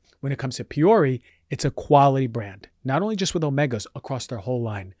nutritionally. When it comes to Puori, it's a quality brand, not only just with omegas, across their whole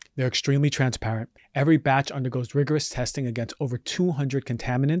line. They're extremely transparent. Every batch undergoes rigorous testing against over 200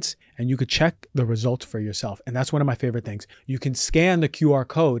 contaminants, and you could check the results for yourself. And that's one of my favorite things. You can scan the QR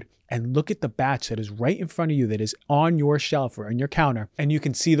code and look at the batch that is right in front of you, that is on your shelf or on your counter, and you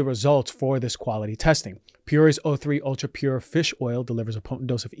can see the results for this quality testing. Puori's O3 Ultra Pure Fish Oil delivers a potent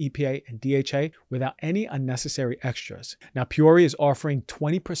dose of EPA and DHA without any unnecessary extras. Now, Puori is offering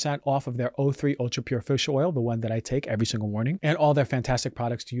 20% off of their O3 Ultra Pure Fish Oil, the one that I take every single morning, and all their fantastic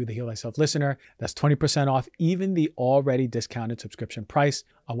products to you, the Heal Thyself listener. That's 20% off even the already discounted subscription price.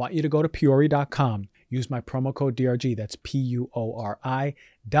 I want you to go to Puori.com. Use my promo code DRG, that's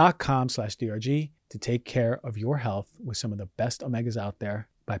PUORI.com/DRG to take care of your health with some of the best omegas out there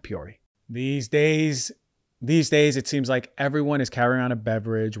by Puori. These days, it seems like everyone is carrying on a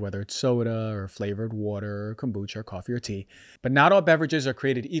beverage, whether it's soda or flavored water, or kombucha, or coffee or tea. But not all beverages are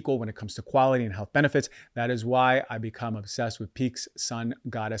created equal when it comes to quality and health benefits. That is why I become obsessed with Peak's Sun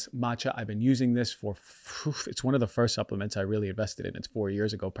Goddess Matcha. I've been using this it's one of the first supplements I really invested in. It's 4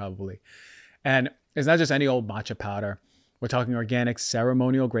 years ago, probably. And it's not just any old matcha powder. We're talking organic,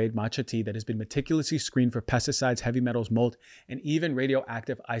 ceremonial grade matcha tea that has been meticulously screened for pesticides, heavy metals, mold, and even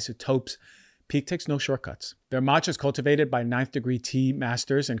radioactive isotopes. Peak takes no shortcuts. Their matcha is cultivated by 9th degree tea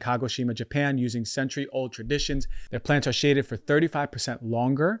masters in Kagoshima, Japan, using century-old traditions. Their plants are shaded for 35%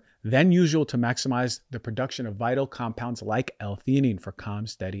 longer than usual to maximize the production of vital compounds like L-theanine for calm,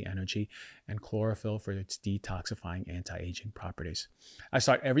 steady energy, and chlorophyll for its detoxifying anti-aging properties. I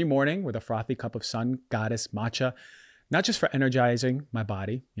start every morning with a frothy cup of Sun Goddess matcha, not just for energizing my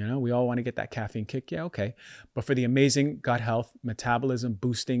body, we all want to get that caffeine kick, yeah, okay, but for the amazing gut health, metabolism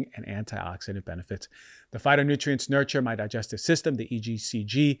boosting, and antioxidant benefits. The phytonutrients nurture my digestive system, the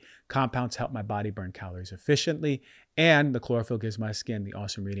EGCG compounds help my body burn calories efficiently, and the chlorophyll gives my skin the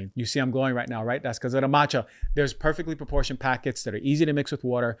awesome radiance. You see I'm glowing right now, right? That's because of the matcha. There's perfectly proportioned packets that are easy to mix with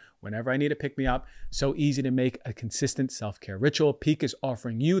water whenever I need to pick me up. So easy to make a consistent self-care ritual. Peak is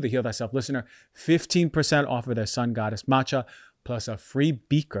offering you, the Heal Thyself listener, 15% off of their Sun Goddess matcha, plus a free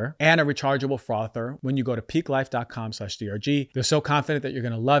beaker and a rechargeable frother when you go to peaklife.com/DRG. They're so confident that you're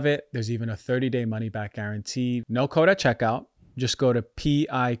going to love it. There's even a 30-day money-back guarantee. No code at checkout. Just go to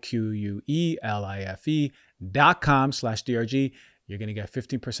PIQUELIFE.com/DRG. You're going to get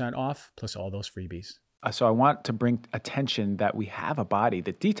 15% off plus all those freebies. So I want to bring attention that we have a body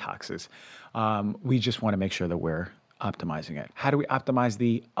that detoxes. We just want to make sure that we're optimizing it. How do we optimize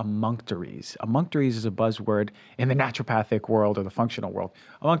the emunctories? Emunctories is a buzzword in the naturopathic world or the functional world.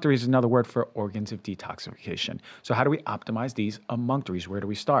 Emunctories is another word for organs of detoxification. So how do we optimize these emunctories? Where do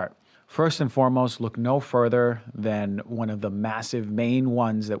we start? First and foremost, look no further than one of the massive main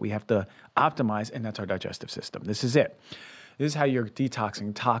ones that we have to optimize, and that's our digestive system. This is it. This is how you're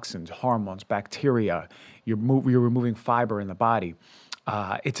detoxing toxins, hormones, bacteria. You're removing fiber in the body.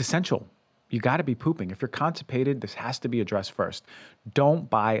 It's essential. You got to be pooping. If you're constipated, this has to be addressed first. Don't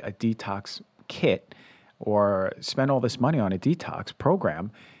buy a detox kit or spend all this money on a detox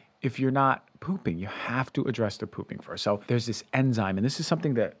program if you're not pooping. You have to address the pooping first. So there's this enzyme, and this is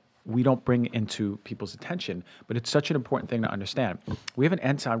something that we don't bring into people's attention, but it's such an important thing to understand. We have an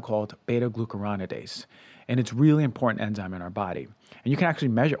enzyme called beta-glucuronidase, and it's really important enzyme in our body. And you can actually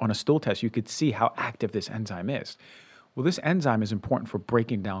measure on a stool test, you could see how active this enzyme is. Well, this enzyme is important for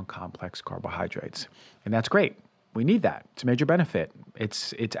breaking down complex carbohydrates, and that's great. We need that. It's a major benefit.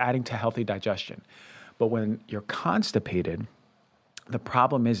 It's adding to healthy digestion. But when you're constipated, the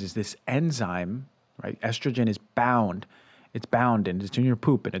problem is this enzyme, right? Estrogen is bound. It's bound and it's in your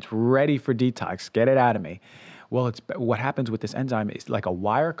poop and it's ready for detox. Get it out of me. Well, what happens with this enzyme is like a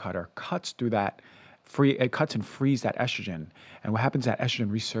wire cutter cuts through that. It cuts and frees that estrogen. And what happens is that estrogen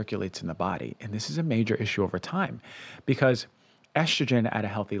recirculates in the body. And this is a major issue over time because estrogen at a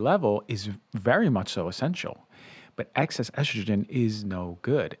healthy level is very much so essential. But excess estrogen is no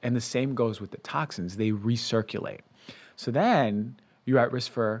good. And the same goes with the toxins. They recirculate. So then you're at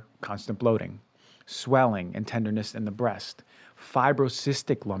risk for constant bloating, swelling and tenderness in the breast,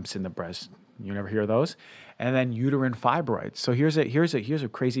 fibrocystic lumps in the breast. You never hear of those? And then uterine fibroids. So here's a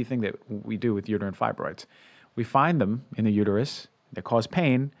crazy thing that we do with uterine fibroids. We find them in the uterus. They cause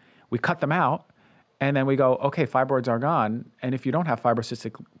pain. We cut them out. And then we go, okay, fibroids are gone. And if you don't have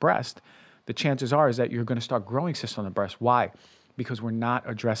fibrocystic breast, the chances are is that you're going to start growing cysts on the breast. Why? Because we're not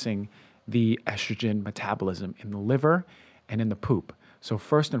addressing the estrogen metabolism in the liver and in the poop. So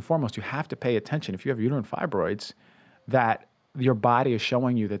first and foremost, you have to pay attention. If you have uterine fibroids, that your body is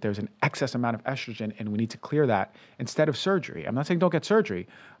showing you that there's an excess amount of estrogen and we need to clear that instead of surgery. I'm not saying don't get surgery,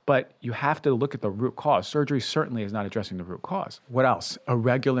 but you have to look at the root cause. Surgery certainly is not addressing the root cause. What else?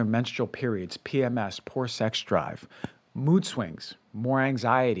 Irregular menstrual periods, PMS, poor sex drive, mood swings, more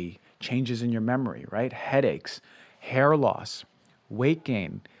anxiety, changes in your memory, right? Headaches, hair loss, weight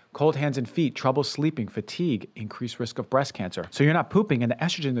gain, cold hands and feet, trouble sleeping, fatigue, increased risk of breast cancer. So you're not pooping, and the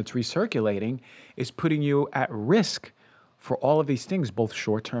estrogen that's recirculating is putting you at risk for all of these things, both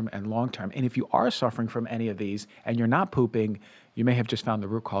short-term and long-term. And if you are suffering from any of these and you're not pooping, you may have just found the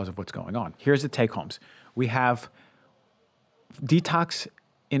root cause of what's going on. Here's the take-homes. We have detox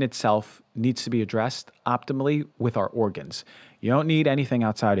in itself needs to be addressed optimally with our organs. You don't need anything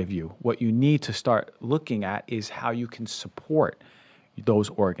outside of you. What you need to start looking at is how you can support those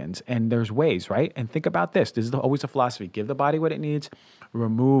organs. And there's ways, right? And think about this. This is always a philosophy. Give the body what it needs,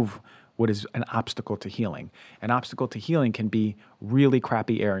 remove what is an obstacle to healing. An obstacle to healing can be really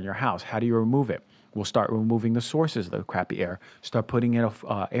crappy air in your house. How do you remove it? We'll start removing the sources of the crappy air. Start putting in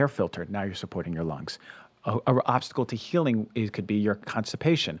an air filter. Now you're supporting your lungs. An obstacle to healing could be your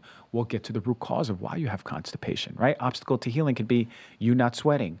constipation. We'll get to the root cause of why you have constipation, right? Obstacle to healing could be you not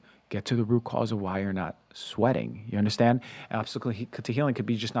sweating. Get to the root cause of why you're not sweating. You understand? An obstacle to healing could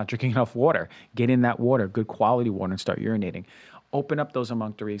be just not drinking enough water. Get in that water, good quality water, and start urinating. Open up those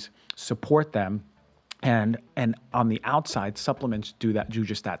emunctories, support them, and on the outside, supplements do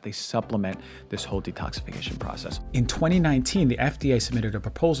just that. They supplement this whole detoxification process. In 2019, the FDA submitted a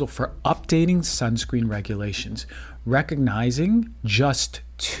proposal for updating sunscreen regulations, recognizing just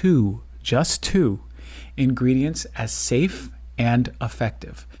two ingredients as safe and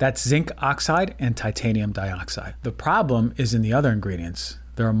effective. That's zinc oxide and titanium dioxide. The problem is in the other ingredients.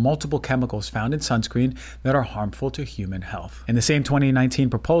 There are multiple chemicals found in sunscreen that are harmful to human health. In the same 2019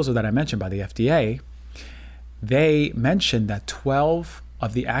 proposal that I mentioned by the FDA, they mentioned that 12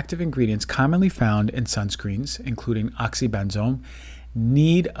 of the active ingredients commonly found in sunscreens, including oxybenzone,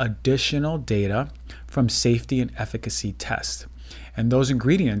 need additional data from safety and efficacy tests. And those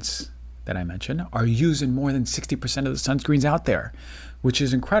ingredients that I mentioned are used in more than 60% of the sunscreens out there, which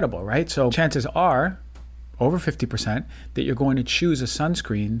is incredible, right? So chances are, over 50%, that you're going to choose a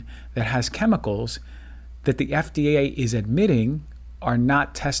sunscreen that has chemicals that the FDA is admitting are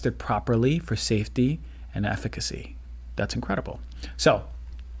not tested properly for safety and efficacy. That's incredible. So,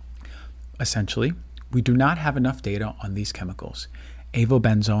 essentially, we do not have enough data on these chemicals.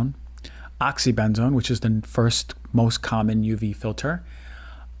 Avobenzone, oxybenzone, which is the first most common UV filter,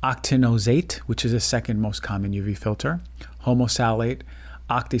 octinoxate, which is the second most common UV filter, homosalate,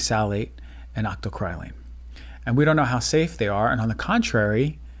 octisalate, and octocrylene. And we don't know how safe they are, and on the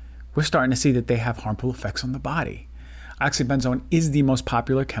contrary, we're starting to see that they have harmful effects on the body. Oxybenzone is the most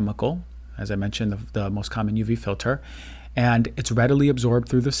popular chemical, as I mentioned, the most common UV filter, and it's readily absorbed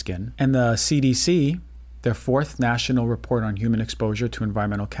through the skin. And the CDC, their fourth national report on human exposure to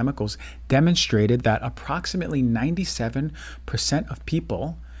environmental chemicals, demonstrated that approximately 97% of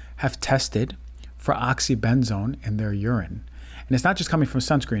people have tested for oxybenzone in their urine. And it's not just coming from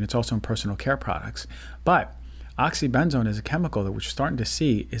sunscreen, it's also in personal care products. But oxybenzone is a chemical that we're starting to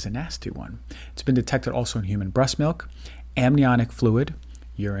see is a nasty one. It's been detected also in human breast milk, amniotic fluid,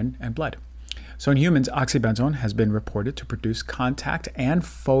 urine, and blood. So in humans, oxybenzone has been reported to produce contact and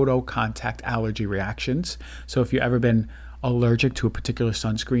photocontact allergy reactions. So if you've ever been allergic to a particular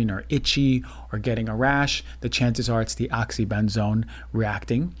sunscreen or itchy or getting a rash, the chances are it's the oxybenzone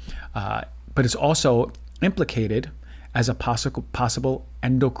reacting. But it's also implicated as a possible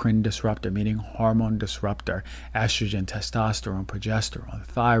endocrine disruptor, meaning hormone disruptor, estrogen, testosterone, progesterone,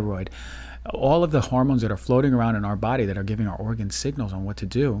 thyroid, all of the hormones that are floating around in our body that are giving our organs signals on what to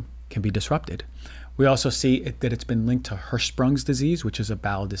do can be disrupted. We also see that it's been linked to Hirschsprung's disease, which is a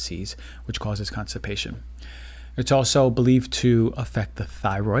bowel disease, which causes constipation. It's also believed to affect the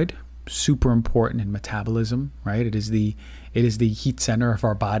thyroid, super important in metabolism, right? It is the heat center of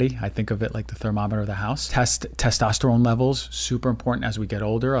our body. I think of it like the thermometer of the house. Testosterone levels, super important as we get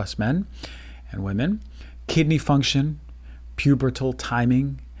older, us men and women. Kidney function, pubertal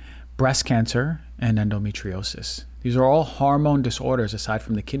timing, breast cancer, and endometriosis. These are all hormone disorders aside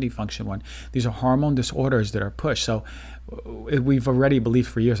from the kidney function one. These are hormone disorders that are pushed. So we've already believed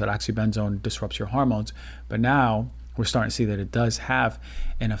for years that oxybenzone disrupts your hormones, but now we're starting to see that it does have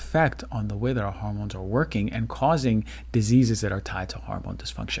an effect on the way that our hormones are working and causing diseases that are tied to hormone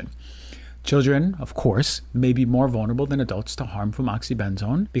dysfunction. Children, of course, may be more vulnerable than adults to harm from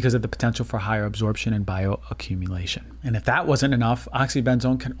oxybenzone because of the potential for higher absorption and bioaccumulation. And if that wasn't enough,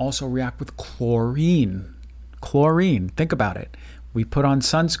 oxybenzone can also react with chlorine. Chlorine, think about it. We put on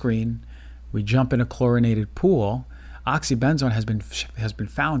sunscreen, we jump in a chlorinated pool. Oxybenzone has been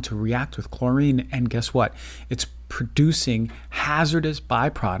found to react with chlorine, and guess what? It's producing hazardous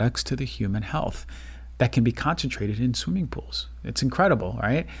byproducts to the human health that can be concentrated in swimming pools. It's incredible,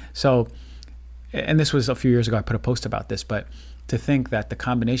 right? So, and this was a few years ago, I put a post about this, but to think that the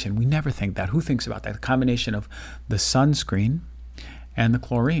combination, we never think that. Who thinks about that? The combination of the sunscreen and the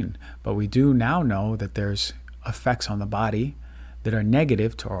chlorine. But we do now know that there's effects on the body that are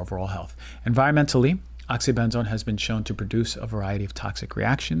negative to our overall health. Environmentally, oxybenzone has been shown to produce a variety of toxic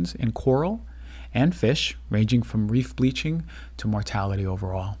reactions in coral and fish, ranging from reef bleaching to mortality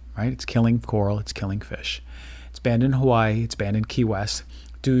overall, right? It's killing coral, it's killing fish. It's banned in Hawaii, it's banned in Key West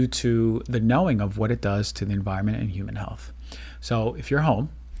due to the knowing of what it does to the environment and human health. So if you're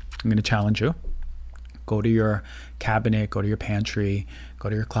home, I'm going to challenge you. Go to your cabinet, go to your pantry, go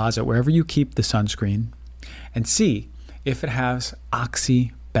to your closet, wherever you keep the sunscreen, and see if it has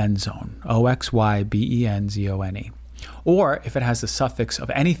oxybenzone, Oxybenzone, or if it has the suffix of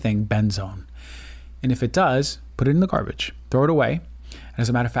anything benzone. And if it does, put it in the garbage, throw it away. And as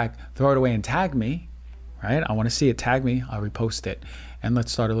a matter of fact, throw it away and tag me, right? I want to see it, tag me, I'll repost it. And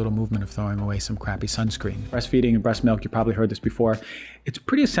let's start a little movement of throwing away some crappy sunscreen. Breastfeeding and breast milk, you probably heard this before. It's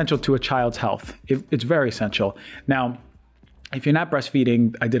pretty essential to a child's health. It's very essential. Now, if you're not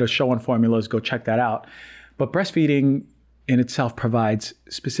breastfeeding, I did a show on formulas, go check that out. But breastfeeding in itself provides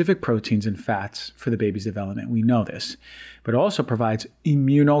specific proteins and fats for the baby's development. We know this. But it also provides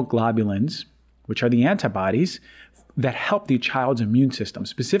immunoglobulins, which are the antibodies that help the child's immune system.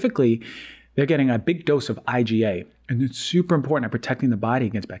 Specifically, they're getting a big dose of IgA, and it's super important at protecting the body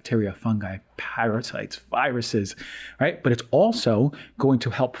against bacteria, fungi, parasites, viruses, right? But it's also going to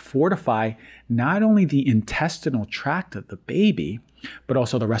help fortify not only the intestinal tract of the baby, but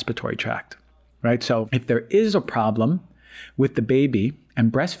also the respiratory tract, right? So if there is a problem with the baby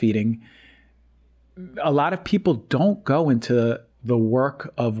and breastfeeding, a lot of people don't go into the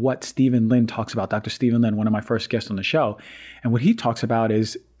work of what Stephen Lin talks about. Dr. Stephen Lin, one of my first guests on the show. And what he talks about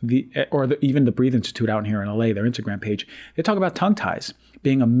is even the Breathe Institute out here in LA, their Instagram page, they talk about tongue ties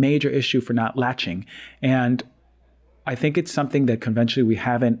being a major issue for not latching. And I think it's something that conventionally we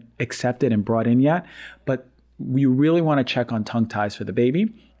haven't accepted and brought in yet, but we really want to check on tongue ties for the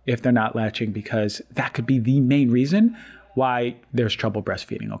baby if they're not latching, because that could be the main reason why there's trouble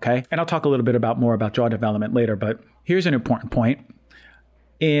breastfeeding, okay? And I'll talk a little bit more about jaw development later, but here's an important point.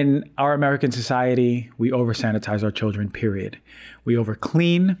 In our American society, we over-sanitize our children, period. We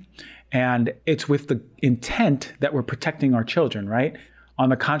over-clean, and it's with the intent that we're protecting our children, right? On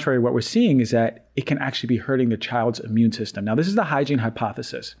the contrary, what we're seeing is that it can actually be hurting the child's immune system. Now, this is the hygiene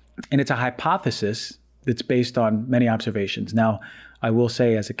hypothesis, and it's a hypothesis that's based on many observations. Now, I will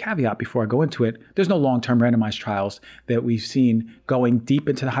say as a caveat before I go into it, there's no long-term randomized trials that we've seen going deep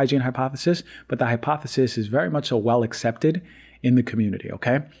into the hygiene hypothesis, but the hypothesis is very much so well accepted in the community,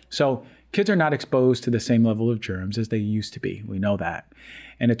 okay? So kids are not exposed to the same level of germs as they used to be. We know that.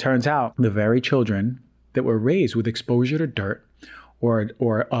 And it turns out the very children that were raised with exposure to dirt or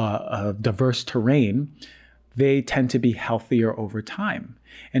diverse terrain they tend to be healthier over time.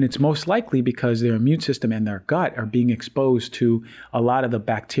 And it's most likely because their immune system and their gut are being exposed to a lot of the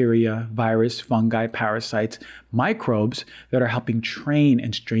bacteria, virus, fungi, parasites, microbes that are helping train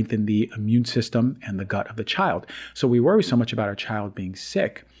and strengthen the immune system and the gut of the child. So we worry so much about our child being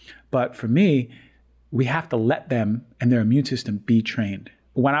sick. But for me, we have to let them and their immune system be trained.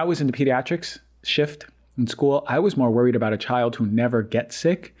 When I was in the pediatrics shift in school, I was more worried about a child who never gets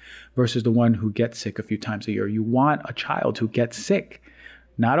sick versus the one who gets sick a few times a year. You want a child who gets sick,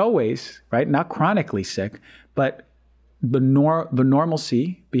 not always, right? Not chronically sick, but the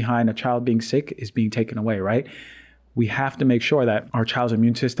normalcy behind a child being sick is being taken away, right? We have to make sure that our child's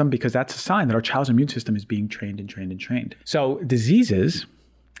immune system, because that's a sign that our child's immune system is being trained and trained and trained. So diseases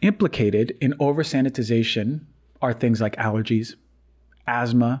implicated in over-sanitization are things like allergies,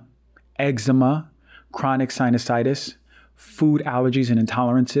 asthma, eczema, chronic sinusitis, food allergies and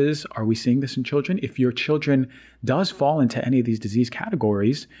intolerances. Are we seeing this in children? If your children does fall into any of these disease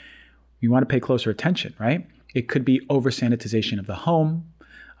categories, you want to pay closer attention, right? It could be over-sanitization of the home,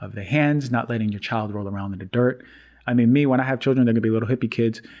 of the hands, not letting your child roll around in the dirt. I mean, when I have children, they're going to be little hippie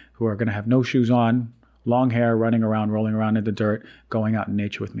kids who are going to have no shoes on, long hair, running around, rolling around in the dirt, going out in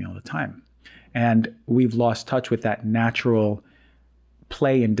nature with me all the time. And we've lost touch with that natural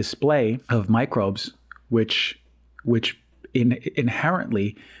play and display of microbes, which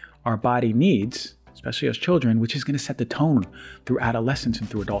inherently our body needs, especially as children, which is going to set the tone through adolescence and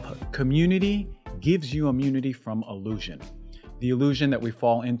through adulthood. Community gives you immunity from illusion. The illusion that we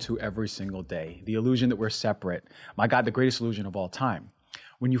fall into every single day, the illusion that we're separate. My God, the greatest illusion of all time.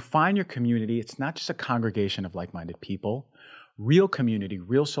 When you find your community, it's not just a congregation of like-minded people. Real community,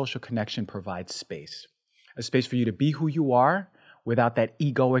 real social connection provides space. A space for you to be who you are without that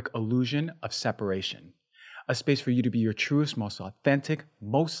egoic illusion of separation. A space for you to be your truest, most authentic,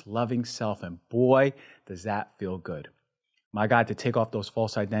 most loving self. And boy, does that feel good. My God, to take off those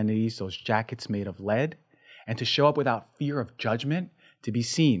false identities, those jackets made of lead, and to show up without fear of judgment, to be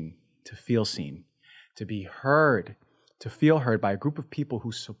seen, to be heard, to feel heard by a group of people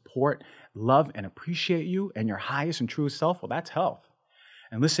who support, love, and appreciate you and your highest and truest self. Well, that's health.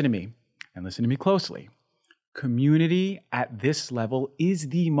 And listen to me closely. Community at this level is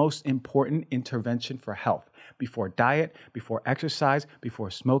the most important intervention for health. Before diet, before exercise, before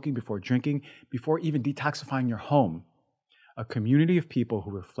smoking, before drinking, before even detoxifying your home. A community of people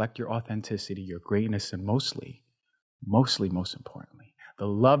who reflect your authenticity, your greatness, and mostly, most importantly, the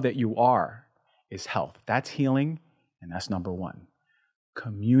love that you are is health. That's healing, and that's number one.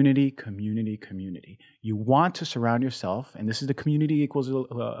 Community. You want to surround yourself, and this is the community equals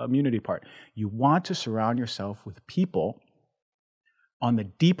immunity part. You want to surround yourself with people on the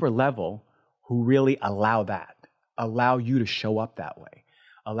deeper level who really allow you to show up that way,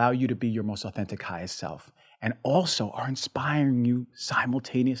 allow you to be your most authentic, highest self, and also are inspiring you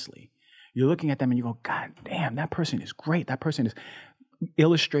simultaneously. You're looking at them and you go, God damn, that person is great. That person is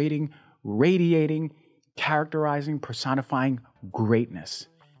illustrating, radiating, characterizing, personifying greatness.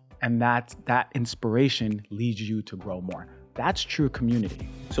 And that inspiration leads you to grow more. That's true community.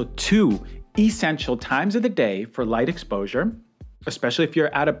 So 2 essential times of the day for light exposure, especially if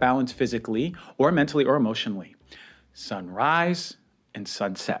you're out of balance physically or mentally or emotionally. Sunrise and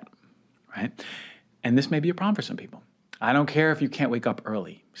sunset, right? And this may be a problem for some people. I don't care if you can't wake up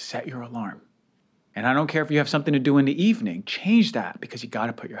early, set your alarm. And I don't care if you have something to do in the evening, change that because you got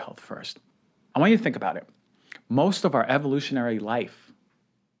to put your health first. I want you to think about it. Most of our evolutionary life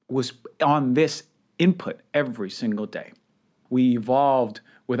was on this input every single day. We evolved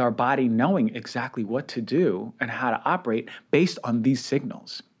with our body knowing exactly what to do and how to operate based on these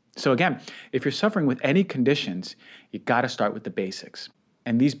signals. So again, if you're suffering with any conditions, you got to start with the basics.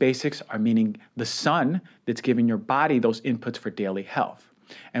 And these basics are meaning the sun that's giving your body those inputs for daily health.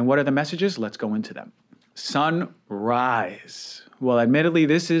 And what are the messages? Let's go into them. Sunrise. Well, admittedly,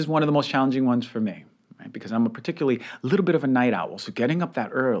 this is one of the most challenging ones for me, right? Because I'm a little bit of a night owl. So getting up that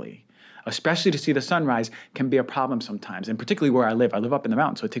early, especially to see the sunrise, can be a problem sometimes. And particularly where I live up in the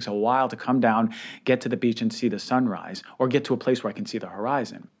mountains. So it takes a while to come down, get to the beach and see the sunrise, or get to a place where I can see the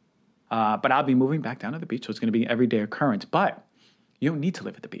horizon. But I'll be moving back down to the beach, so it's going to be an everyday occurrence. But you don't need to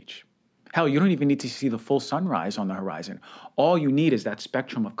live at the beach. Hell, you don't even need to see the full sunrise on the horizon. All you need is that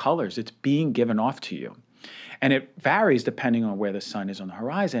spectrum of colors. It's being given off to you. And it varies depending on where the sun is on the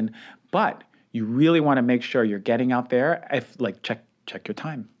horizon, but you really want to make sure you're getting out there. Check your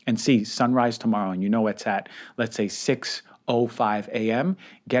time and see sunrise tomorrow, and you know it's at, let's say, 6:05 a.m.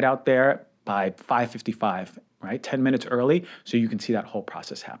 Get out there by 5:55, right? 10 minutes early so you can see that whole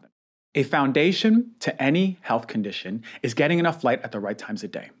process happen. A foundation to any health condition is getting enough light at the right times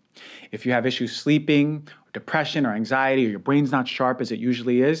of day. If you have issues sleeping, depression or anxiety, or your brain's not sharp as it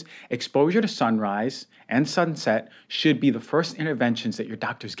usually is, exposure to sunrise and sunset should be the first interventions that your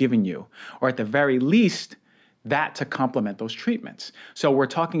doctor's given you, or at the very least, that to complement those treatments. So we're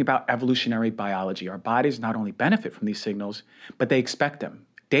talking about evolutionary biology. Our bodies not only benefit from these signals, but they expect them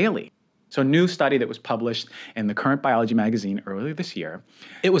daily. So a new study that was published in the Current Biology magazine earlier this year,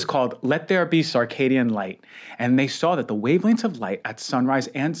 it was called Let There Be Circadian Light. And they saw that the wavelengths of light at sunrise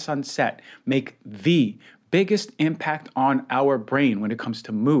and sunset make the biggest impact on our brain when it comes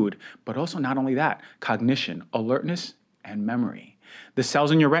to mood, but also not only that, cognition, alertness, and memory. The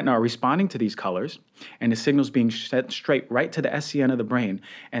cells in your retina are responding to these colors, and the signal's being sent straight right to the SCN of the brain,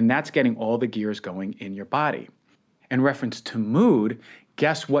 and that's getting all the gears going in your body. In reference to mood,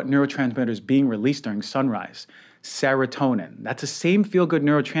 guess what neurotransmitter is being released during sunrise? Serotonin. That's the same feel-good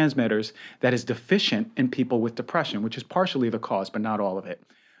neurotransmitters that is deficient in people with depression, which is partially the cause, but not all of it.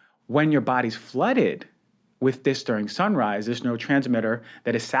 When your body's flooded with this during sunrise, this neurotransmitter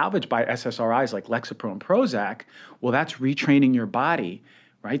that is salvaged by SSRIs like Lexapro and Prozac, well, that's retraining your body,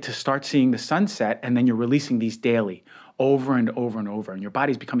 right, to start seeing the sunset, and then you're releasing these daily, over and over and over. And your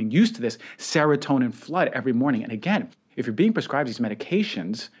body's becoming used to this serotonin flood every morning. And again, if you're being prescribed these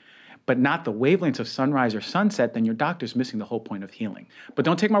medications, but not the wavelengths of sunrise or sunset, then your doctor's missing the whole point of healing. But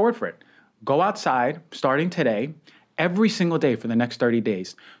don't take my word for it. Go outside, starting today, every single day for the next 30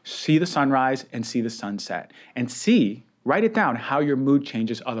 days. See the sunrise and see the sunset. And write it down how your mood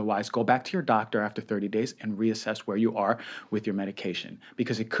changes otherwise. Go back to your doctor after 30 days and reassess where you are with your medication.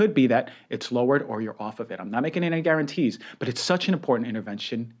 Because it could be that it's lowered or you're off of it. I'm not making any guarantees, but it's such an important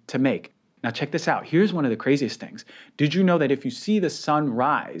intervention to make. Now check this out. Here's one of the craziest things. Did you know that if you see the sun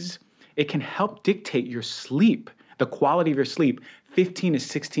rise, it can help dictate your sleep, the quality of your sleep, 15 to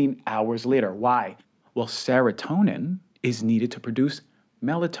 16 hours later? Why? Well, serotonin is needed to produce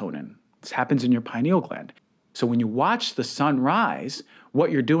melatonin. This happens in your pineal gland. So when you watch the sun rise,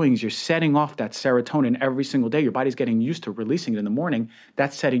 what you're doing is you're setting off that serotonin every single day. Your body's getting used to releasing it in the morning.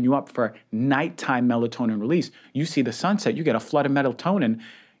 That's setting you up for nighttime melatonin release. You see the sunset, you get a flood of melatonin.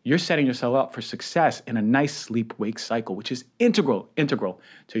 You're setting yourself up for success in a nice sleep-wake cycle, which is integral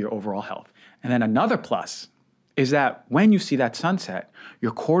to your overall health. And then another plus is that when you see that sunset,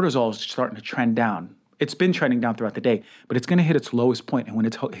 your cortisol is starting to trend down. It's been trending down throughout the day, but it's going to hit its lowest point. And when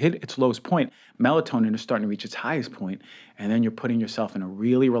it's hit its lowest point, melatonin is starting to reach its highest point, and then you're putting yourself in a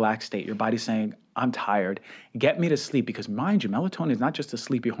really relaxed state. Your body's saying, I'm tired. Get me to sleep. Because mind you, melatonin is not just a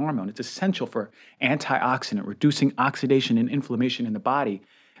sleepy hormone. It's essential for antioxidant, reducing oxidation and inflammation in the body.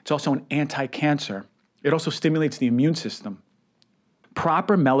 It's also an anti-cancer. It also stimulates the immune system.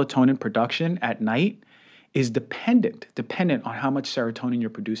 Proper melatonin production at night is dependent on how much serotonin you're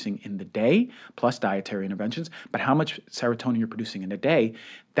producing in the day, plus dietary interventions, but how much serotonin you're producing in the day,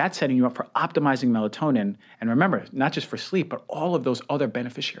 that's setting you up for optimizing melatonin. And remember, not just for sleep, but all of those other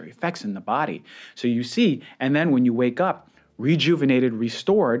beneficiary effects in the body. So you see, and then when you wake up, rejuvenated,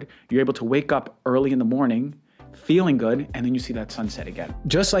 restored, you're able to wake up early in the morning, feeling good, and then you see that sunset again.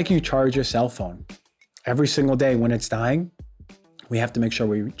 Just like you charge your cell phone every single day when it's dying, we have to make sure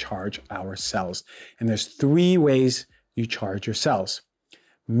we charge our cells. And there's 3 ways you charge your cells: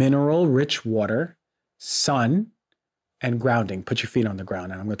 mineral-rich water, sun, and grounding. Put your feet on the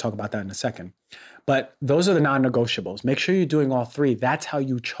ground, and I'm going to talk about that in a second. But those are the non-negotiables. Make sure you're doing all 3. That's how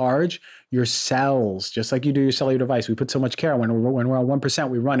you charge your cells, just like you do your cellular device. We put so much care when we're on 1%,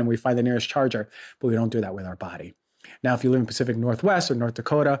 we run and we find the nearest charger, but we don't do that with our body. Now, if you live in Pacific Northwest or North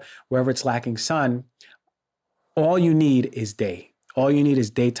Dakota, wherever it's lacking sun, all you need is day. All you need is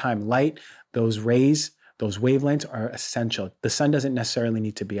daytime light. Those rays, those wavelengths are essential. The sun doesn't necessarily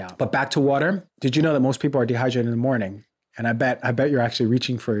need to be out. But back to water. Did you know that most people are dehydrated in the morning? And I bet you're actually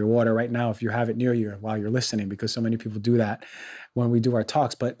reaching for your water right now if you have it near you while you're listening, because so many people do that when we do our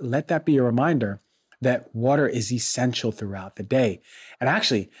talks. But let that be a reminder that water is essential throughout the day. And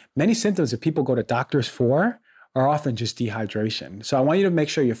actually, many symptoms that people go to doctors for are often just dehydration. So I want you to make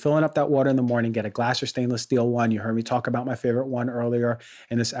sure you're filling up that water in the morning. Get a glass or stainless steel one. You heard me talk about my favorite one earlier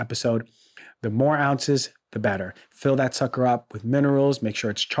in this episode. The more ounces, the better. Fill that sucker up with minerals. Make sure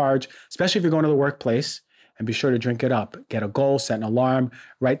it's charged, especially if you're going to the workplace, and be sure to drink it up. Get a goal, set an alarm,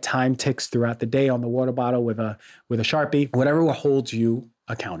 write time ticks throughout the day on the water bottle with a Sharpie, whatever will hold you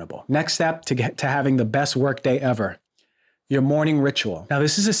accountable. Next step to get to having the best workday ever, your morning ritual. Now,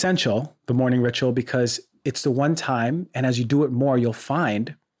 this is essential, the morning ritual, because it's the one time, and as you do it more, you'll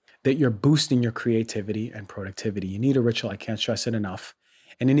find that you're boosting your creativity and productivity. You need a ritual. I can't stress it enough.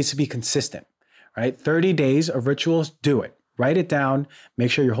 And it needs to be consistent, right? 30 days of rituals, do it. Write it down.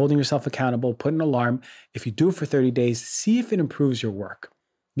 Make sure you're holding yourself accountable. Put an alarm. If you do it for 30 days, see if it improves your work.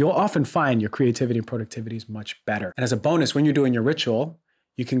 you'll often find your creativity and productivity is much better. And as a bonus, when you're doing your ritual,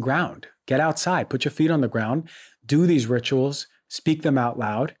 you can ground, get outside, put your feet on the ground, do these rituals, speak them out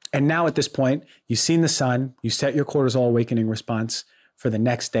loud. And now at this point, you've seen the sun, you set your cortisol awakening response for the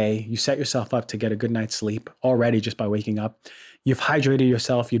next day. You set yourself up to get a good night's sleep already just by waking up. You've hydrated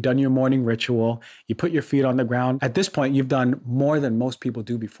yourself. You've done your morning ritual. You put your feet on the ground. At this point, you've done more than most people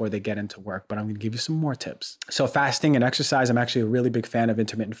do before they get into work, but I'm going to give you some more tips. So fasting and exercise, I'm actually a really big fan of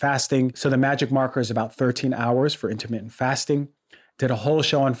intermittent fasting. So the magic marker is about 13 hours for intermittent fasting. Did a whole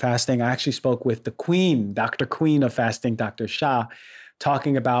show on fasting. I actually spoke with the queen, Dr. Queen of fasting, Dr. Shah,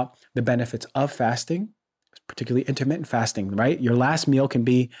 talking about the benefits of fasting, particularly intermittent fasting, right? Your last meal can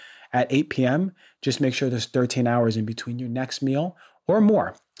be at 8 p.m. Just make sure there's 13 hours in between your next meal or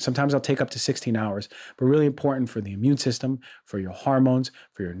more. Sometimes I'll take up to 16 hours, but really important for the immune system, for your hormones,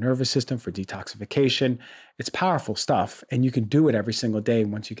 for your nervous system, for detoxification. It's powerful stuff, and you can do it every single day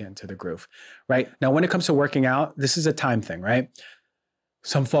once you get into the groove, right? Now, when it comes to working out, this is a time thing, right?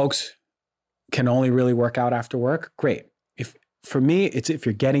 Some folks can only really work out after work. Great. For me, it's if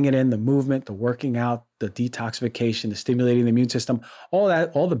you're getting it in, the movement, the working out, the detoxification, the stimulating the immune system, all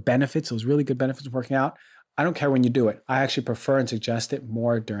that, all the benefits, those really good benefits of working out, I don't care when you do it. I actually prefer and suggest it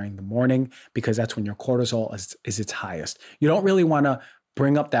more during the morning because that's when your cortisol is its highest. You don't really want to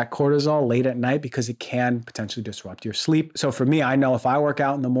bring up that cortisol late at night because it can potentially disrupt your sleep. So for me, I know if I work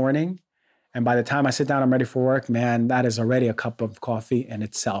out in the morning and by the time I sit down, I'm ready for work, man, that is already a cup of coffee in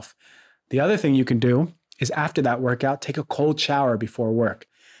itself. The other thing you can do is after that workout, take a cold shower before work.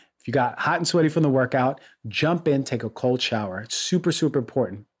 If you got hot and sweaty from the workout, jump in, take a cold shower. It's super, super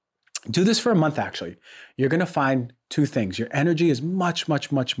important. Do this for a month, actually. You're going to find two things. Your energy is much,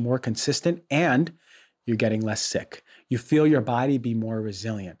 much, much more consistent and you're getting less sick. You feel your body be more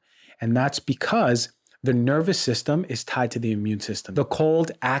resilient. And that's because the nervous system is tied to the immune system. The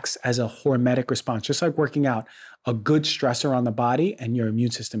cold acts as a hormetic response, just like working out, a good stressor on the body, and your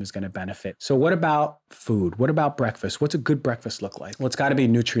immune system is going to benefit. So what about food? What about breakfast? What's a good breakfast look like? Well, it's got to be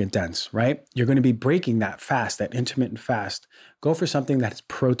nutrient dense, right? You're going to be breaking that fast, that intermittent fast. Go for something that's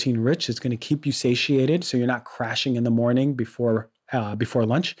protein rich. It's going to keep you satiated so you're not crashing in the morning before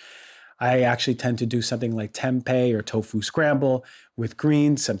lunch. I actually tend to do something like tempeh or tofu scramble with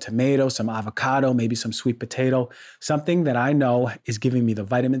greens, some tomato, some avocado, maybe some sweet potato, something that I know is giving me the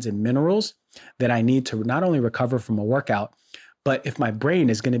vitamins and minerals that I need to not only recover from a workout, but if my brain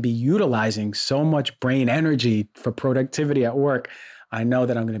is going to be utilizing so much brain energy for productivity at work, I know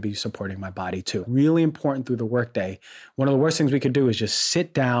that I'm going to be supporting my body too. Really important through the workday. One of the worst things we could do is just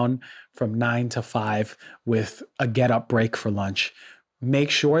sit down from 9 to 5 with a get up break for lunch.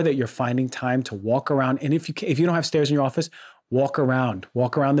 Make sure that you're finding time to walk around. And if you don't have stairs in your office, walk around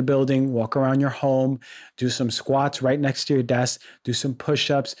the building, walk around your home, do some squats right next to your desk, do some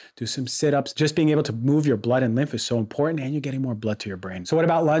push-ups, do some sit-ups. Just being able to move your blood and lymph is so important, and you're getting more blood to your brain. So what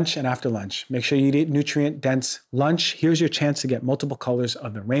about lunch and after lunch? Make sure you eat nutrient-dense lunch. Here's your chance to get multiple colors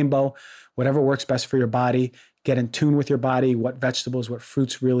of the rainbow, whatever works best for your body. Get in tune with your body, what vegetables, what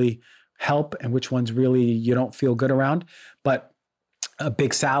fruits really help, and which ones really you don't feel good around. But a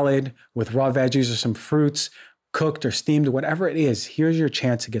big salad with raw veggies or some fruits, cooked or steamed, whatever it is, here's your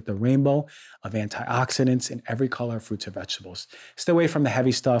chance to get the rainbow of antioxidants in every color of fruits or vegetables. Stay away from the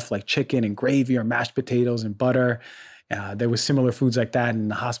heavy stuff like chicken and gravy or mashed potatoes and butter. There was similar foods like that in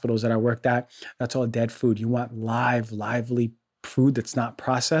the hospitals that I worked at. That's all dead food. You want lively food that's not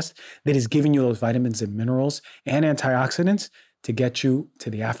processed, that is giving you those vitamins and minerals and antioxidants to get you to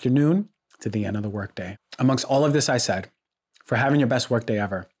the afternoon, to the end of the workday. Amongst all of this I said, for having your best workday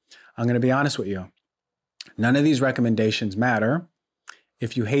ever, I'm going to be honest with you. None of these recommendations matter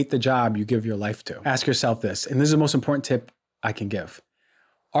if you hate the job you give your life to. Ask yourself this, and this is the most important tip I can give.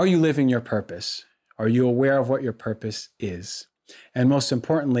 Are you living your purpose? Are you aware of what your purpose is? And most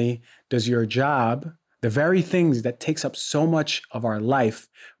importantly, does your job, the very things that takes up so much of our life,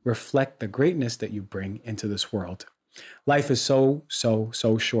 reflect the greatness that you bring into this world? Life is so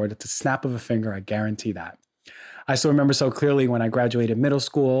short. It's a snap of a finger, I guarantee that. I still remember so clearly when I graduated middle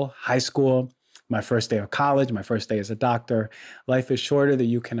school, high school, my first day of college, my first day as a doctor. Life is shorter than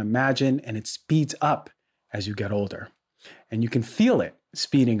you can imagine, and it speeds up as you get older. And you can feel it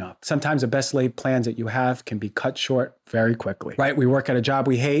speeding up. Sometimes the best laid plans that you have can be cut short very quickly, right? We work at a job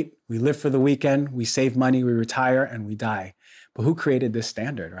we hate, we live for the weekend, we save money, we retire, and we die. But who created this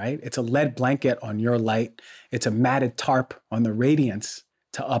standard, right? It's a lead blanket on your light. It's a matted tarp on the radiance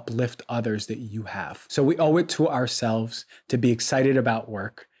to uplift others that you have. So we owe it to ourselves to be excited about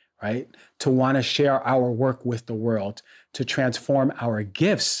work, right? To want to share our work with the world, to transform our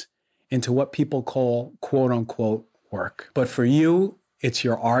gifts into what people call quote unquote work. But for you, It's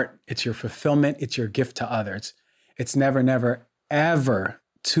your art. It's your fulfillment. It's your gift to others. It's never, never, ever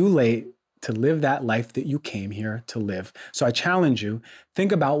too late to live that life that you came here to live. So I challenge you,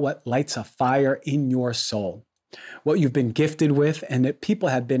 think about what lights a fire in your soul, what you've been gifted with and that people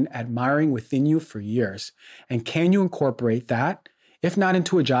have been admiring within you for years. And can you incorporate that, if not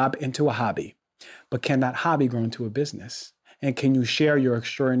into a job, into a hobby? But can that hobby grow into a business? And can you share your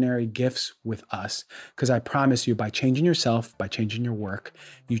extraordinary gifts with us? Because I promise you, by changing yourself, by changing your work,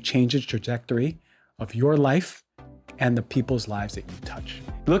 you change the trajectory of your life and the people's lives that you touch.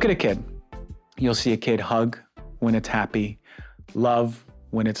 Look at a kid. You'll see a kid hug when it's happy, love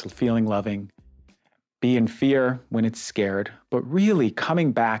when it's feeling loving, be in fear when it's scared. But really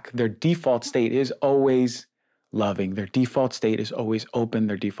coming back, their default state is always loving. Their default state is always open.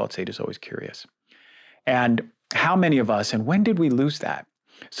 Their default state is always curious. And how many of us, and when did we lose that?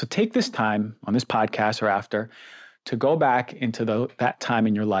 So take this time on this podcast or after to go back into that time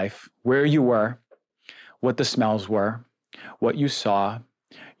in your life where you were, what the smells were, what you saw,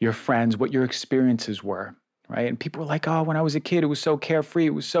 your friends, what your experiences were, right? And people were like, oh, when I was a kid, it was so carefree,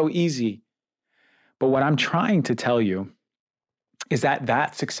 it was so easy. But what I'm trying to tell you is that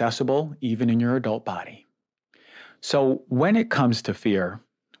that's accessible even in your adult body. So when it comes to fear,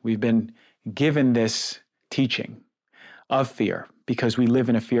 we've been given this teaching of fear because we live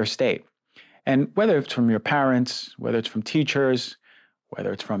in a fear state. And whether it's from your parents, whether it's from teachers,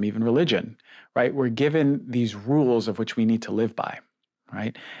 whether it's from even religion, right? We're given these rules of which we need to live by,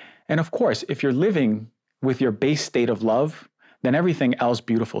 right? And of course, if you're living with your base state of love, then everything else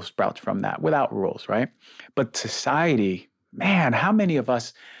beautiful sprouts from that without rules, right? But society, man, how many of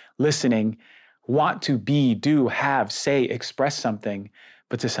us listening want to be, do, have, say, express something,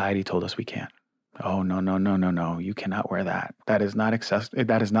 but society told us we can't. Oh, no. You cannot wear that. That is not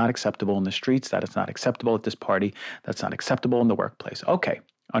acceptable in the streets. That is not acceptable at this party. That's not acceptable in the workplace. Okay,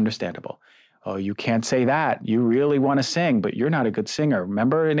 understandable. Oh, you can't say that. You really want to sing, but you're not a good singer.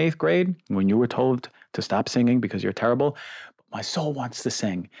 Remember in 8th grade when you were told to stop singing because you're terrible? My soul wants to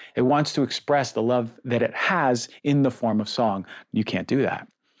sing. It wants to express the love that it has in the form of song. You can't do that.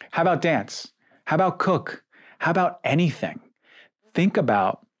 How about dance? How about cook? How about anything? Think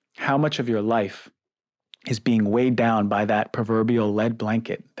about how much of your life is being weighed down by that proverbial lead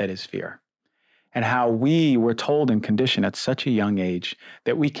blanket that is fear. And how we were told and conditioned at such a young age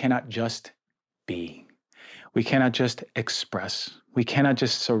that we cannot just be. We cannot just express. We cannot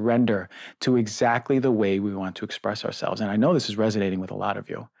just surrender to exactly the way we want to express ourselves. And I know this is resonating with a lot of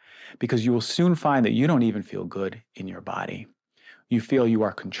you because you will soon find that you don't even feel good in your body. You feel you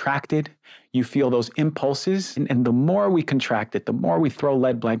are contracted. You feel those impulses. And the more we contract it, the more we throw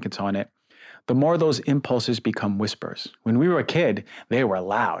lead blankets on it, the more those impulses become whispers. When we were a kid, they were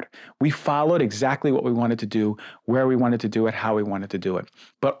loud. We followed exactly what we wanted to do, where we wanted to do it, how we wanted to do it.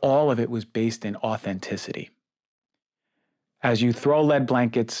 But all of it was based in authenticity. As you throw lead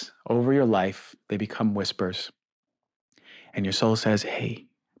blankets over your life, they become whispers. And your soul says, hey,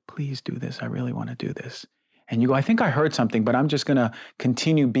 please do this. I really want to do this. And you go, I think I heard something, but I'm just going to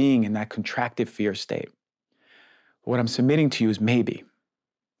continue being in that contracted fear state. What I'm submitting to you is maybe,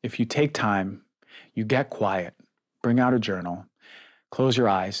 if you take time, you get quiet, bring out a journal, close your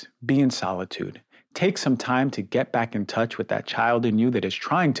eyes, be in solitude, take some time to get back in touch with that child in you that is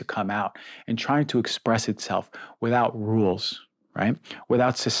trying to come out and trying to express itself without rules, right?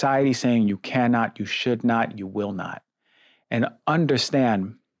 Without society saying you cannot, you should not, you will not. And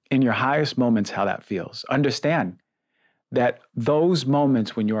understand in your highest moments how that feels. Understand that those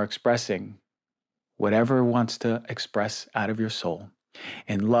moments when you're expressing whatever wants to express out of your soul,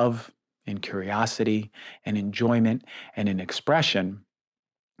 in love, in curiosity, and enjoyment, and in expression,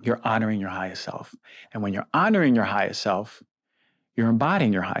 you're honoring your highest self. And when you're honoring your highest self, you're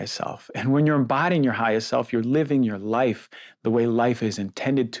embodying your highest self. And when you're embodying your highest self, you're living your life the way life is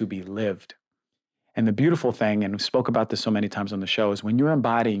intended to be lived. And the beautiful thing, and we spoke about this so many times on the show, is when you're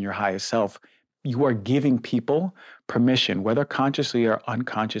embodying your highest self, you are giving people permission, whether consciously or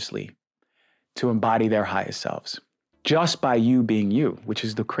unconsciously, to embody their highest selves. Just by you being you, which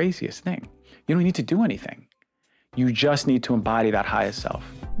is the craziest thing. You don't need to do anything. You just need to embody that highest self.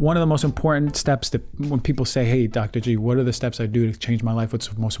 One of the most important steps that when people say, hey, Dr. G, what are the steps I do to change my life? What's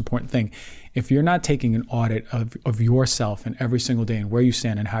the most important thing? If you're not taking an audit of yourself and every single day and where you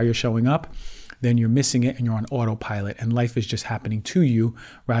stand and how you're showing up, then you're missing it and you're on autopilot and life is just happening to you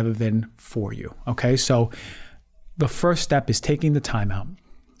rather than for you. Okay. So the first step is taking the time out.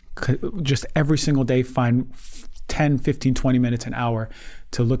 Just every single day, find 10, 15, 20 minutes, an hour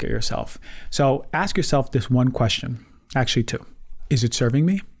to look at yourself. So ask yourself this one question, actually two. Is it serving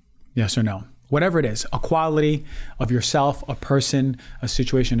me? Yes or no? Whatever it is, a quality of yourself, a person, a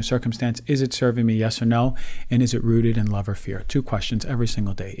situation, a circumstance, is it serving me, yes or no? And is it rooted in love or fear? 2 questions every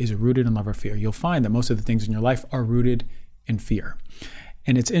single day. Is it rooted in love or fear? You'll find that most of the things in your life are rooted in fear.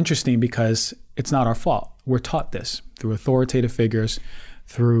 And it's interesting because it's not our fault. We're taught this through authoritative figures,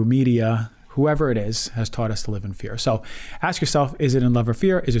 through media, whoever it is has taught us to live in fear. So ask yourself, is it in love or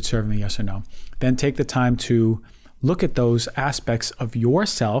fear? Is it serving me, yes or no? Then take the time to look at those aspects of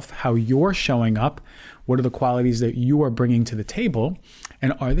yourself, how you're showing up, what are the qualities that you are bringing to the table,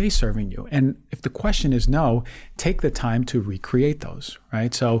 and are they serving you? And if the question is no, take the time to recreate those,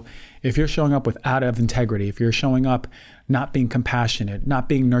 right? So if you're showing up out of integrity, if you're showing up not being compassionate, not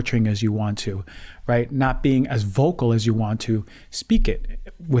being nurturing as you want to, right? Not being as vocal as you want to, speak it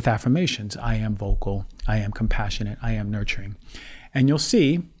with affirmations. I am vocal, I am compassionate, I am nurturing. And you'll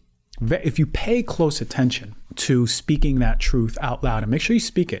see, if you pay close attention to speaking that truth out loud, and make sure you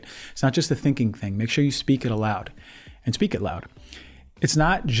speak it. It's not just a thinking thing. Make sure you speak it aloud and speak it loud. It's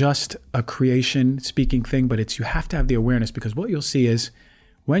not just a creation speaking thing, but you have to have the awareness, because what you'll see is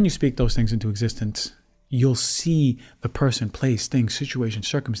when you speak those things into existence, you'll see the person, place, thing, situation,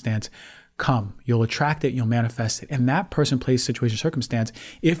 circumstance come. You'll attract it, you'll manifest it. And that person, place, situation, circumstance,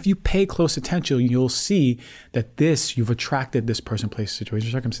 if you pay close attention, you'll see that you've attracted this person, place, situation,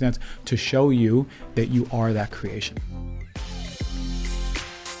 circumstance to show you that you are that creation.